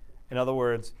 In other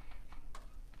words,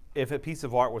 if a piece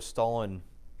of art was stolen,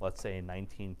 let's say in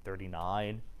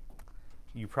 1939,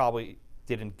 you probably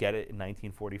didn't get it in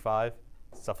 1945.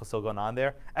 Stuff was still going on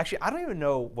there. Actually, I don't even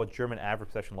know what German adverse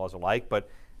possession laws are like, but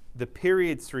the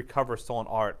periods to recover stolen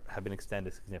art have been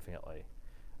extended significantly.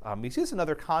 You see this in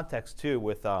other contexts too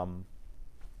with, so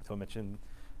I mentioned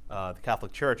the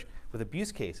Catholic Church, with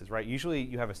abuse cases, right? Usually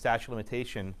you have a statute of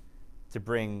limitation to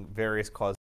bring various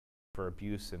causes for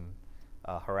abuse and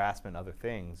harassment and other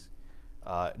things.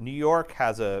 New York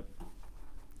has a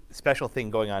special thing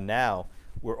going on now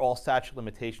where all statute of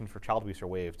limitations for child abuse are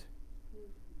waived.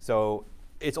 So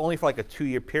it's only for like a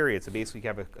 2-year period, so basically you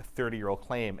have a 30-year-old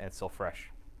claim and it's still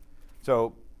fresh.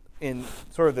 So in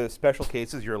sort of the special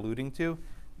cases you're alluding to,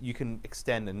 you can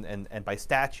extend and by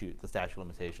statute the statute of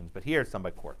limitations. But here it's done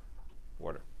by court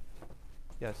order.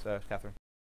 Yes, Catherine.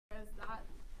 Is that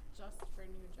just for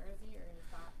New Jersey, or is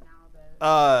that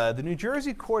now The New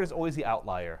Jersey court is always the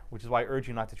outlier, which is why I urge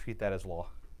you not to treat that as law.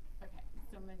 okay,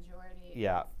 so majority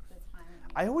Yeah. is the time?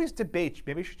 I always debate,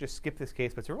 maybe I should just skip this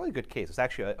case, but it's a really good case. It's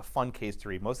actually a fun case to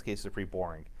read. Most cases are pretty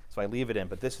boring, so I leave it in,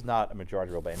 but this is not a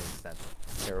majority rule by any extent.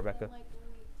 Yeah, Rebecca? And like when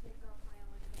we take out my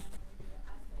own exam and we do an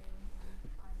essay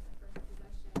and find the first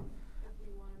possession, if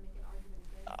we want to make an argument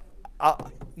against it,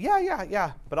 we can.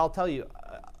 Yeah. But I'll tell you,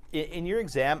 in your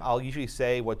exam, I'll usually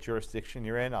say what jurisdiction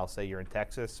you're in. I'll say you're in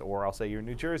Texas, or I'll say you're in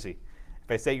New Jersey.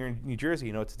 If I say you're in New Jersey,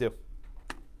 you know what to do.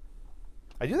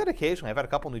 I do that occasionally. I've had a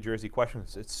couple New Jersey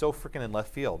questions. It's so freaking in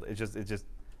left field.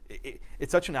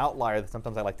 It's such an outlier that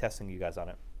sometimes I like testing you guys on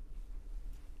it.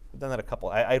 I've done that a couple.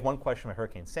 I had one question on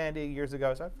Hurricane Sandy years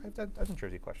ago, so I've done New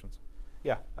Jersey questions.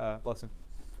 Yeah, Blessing.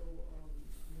 So, in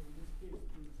this case, we're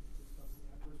discussing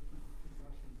adverse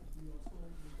possession. Do we also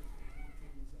look at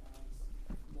things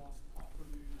as lost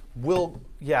property?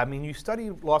 I mean, you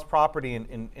studied lost property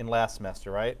in last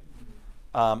semester, right?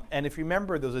 And if you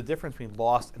remember, there's a difference between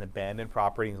lost and abandoned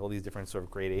property and all these different sort of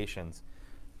gradations.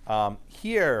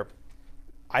 Here,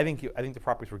 I think the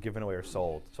properties were given away or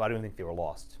sold, so I don't think they were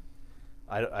lost.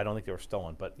 I don't think they were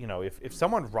stolen. But if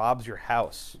someone robs your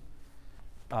house,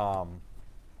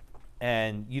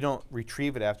 and you don't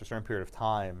retrieve it after a certain period of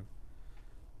time,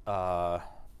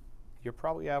 you're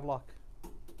probably out of luck.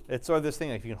 It's sort of this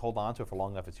thing, like if you can hold on to it for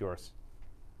long enough, it's yours.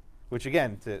 Which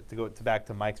again, to go back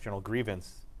to Mike's general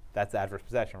grievance, that's adverse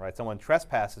possession, right? Someone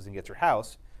trespasses and gets your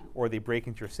house, or they break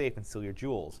into your safe and steal your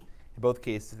jewels. In both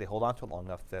cases, they hold on to it long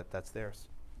enough that that's theirs.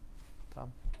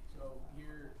 Tom? So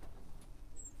here,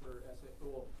 for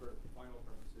final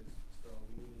purposes, so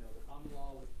we need to know the common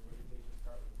law, which the limitations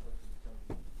start with the person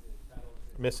from the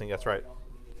Chattels. Missing, that's right. We also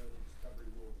need to know the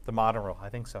discovery rule. The modern rule, I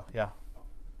think so, yeah.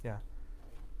 Yeah.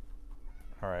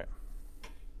 All right.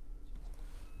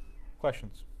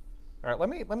 Questions? All right,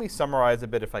 let me summarize a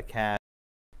bit if I can.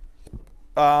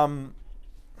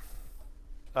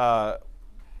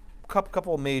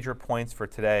 Couple major points for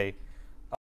today.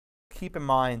 Keep in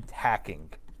mind tacking,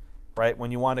 right?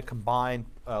 When you want to combine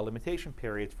limitation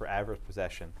periods for adverse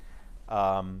possession,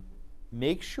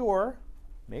 make sure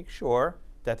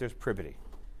that there's privity.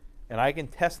 And I can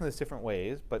test in this different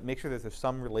ways, but make sure that there's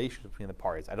some relationship between the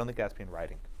parties. I don't think that's been in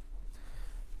writing.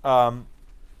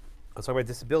 Let's talk about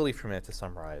disability for a minute to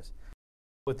summarize.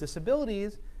 With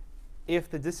disabilities, if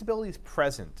the disability is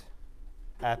present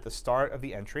at the start of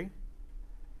the entry,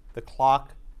 the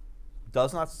clock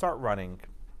does not start running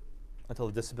until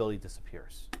the disability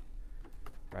disappears,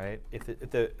 right? If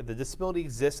the disability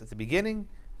exists at the beginning,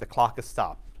 the clock is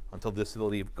stopped until the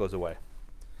disability goes away.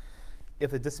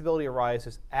 If the disability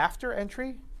arises after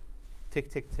entry,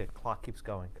 tick, tick, tick, clock keeps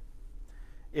going.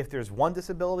 If there's one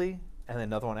disability and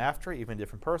another one after, even a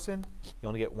different person, you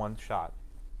only get one shot,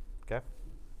 okay?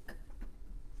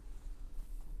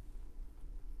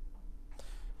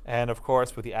 And of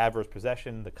course, with the adverse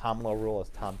possession, the common law rule, as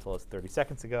Tom told us 30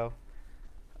 seconds ago,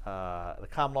 the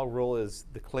common law rule is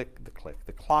the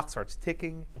clock starts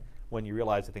ticking when you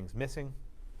realize the thing's missing.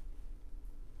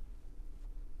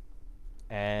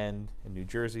 And in New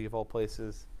Jersey, of all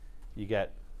places, you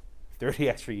get 30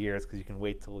 extra years because you can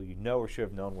wait till you know or should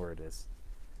have known where it is.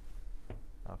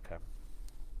 Okay.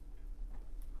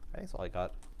 That's all I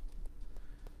got.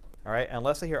 All right,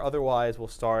 unless I hear otherwise, we'll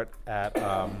start at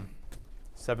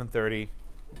 7:30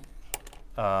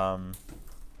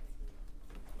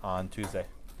 on Tuesday.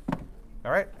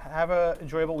 All right, have an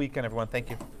enjoyable weekend, everyone. Thank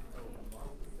you.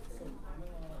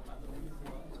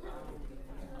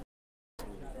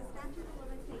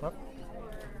 What?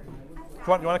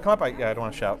 Do you want to come up? Yeah, I don't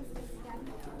want to shout.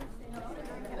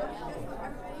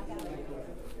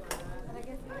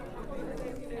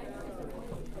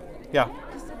 Yeah.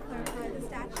 Just to clarify, the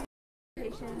statute of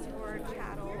limitations for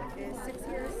chattel is 6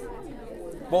 years?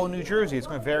 Well, in New Jersey, it's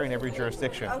going to vary in every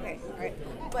jurisdiction. Okay, right.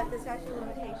 But the statute of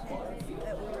limitations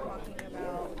that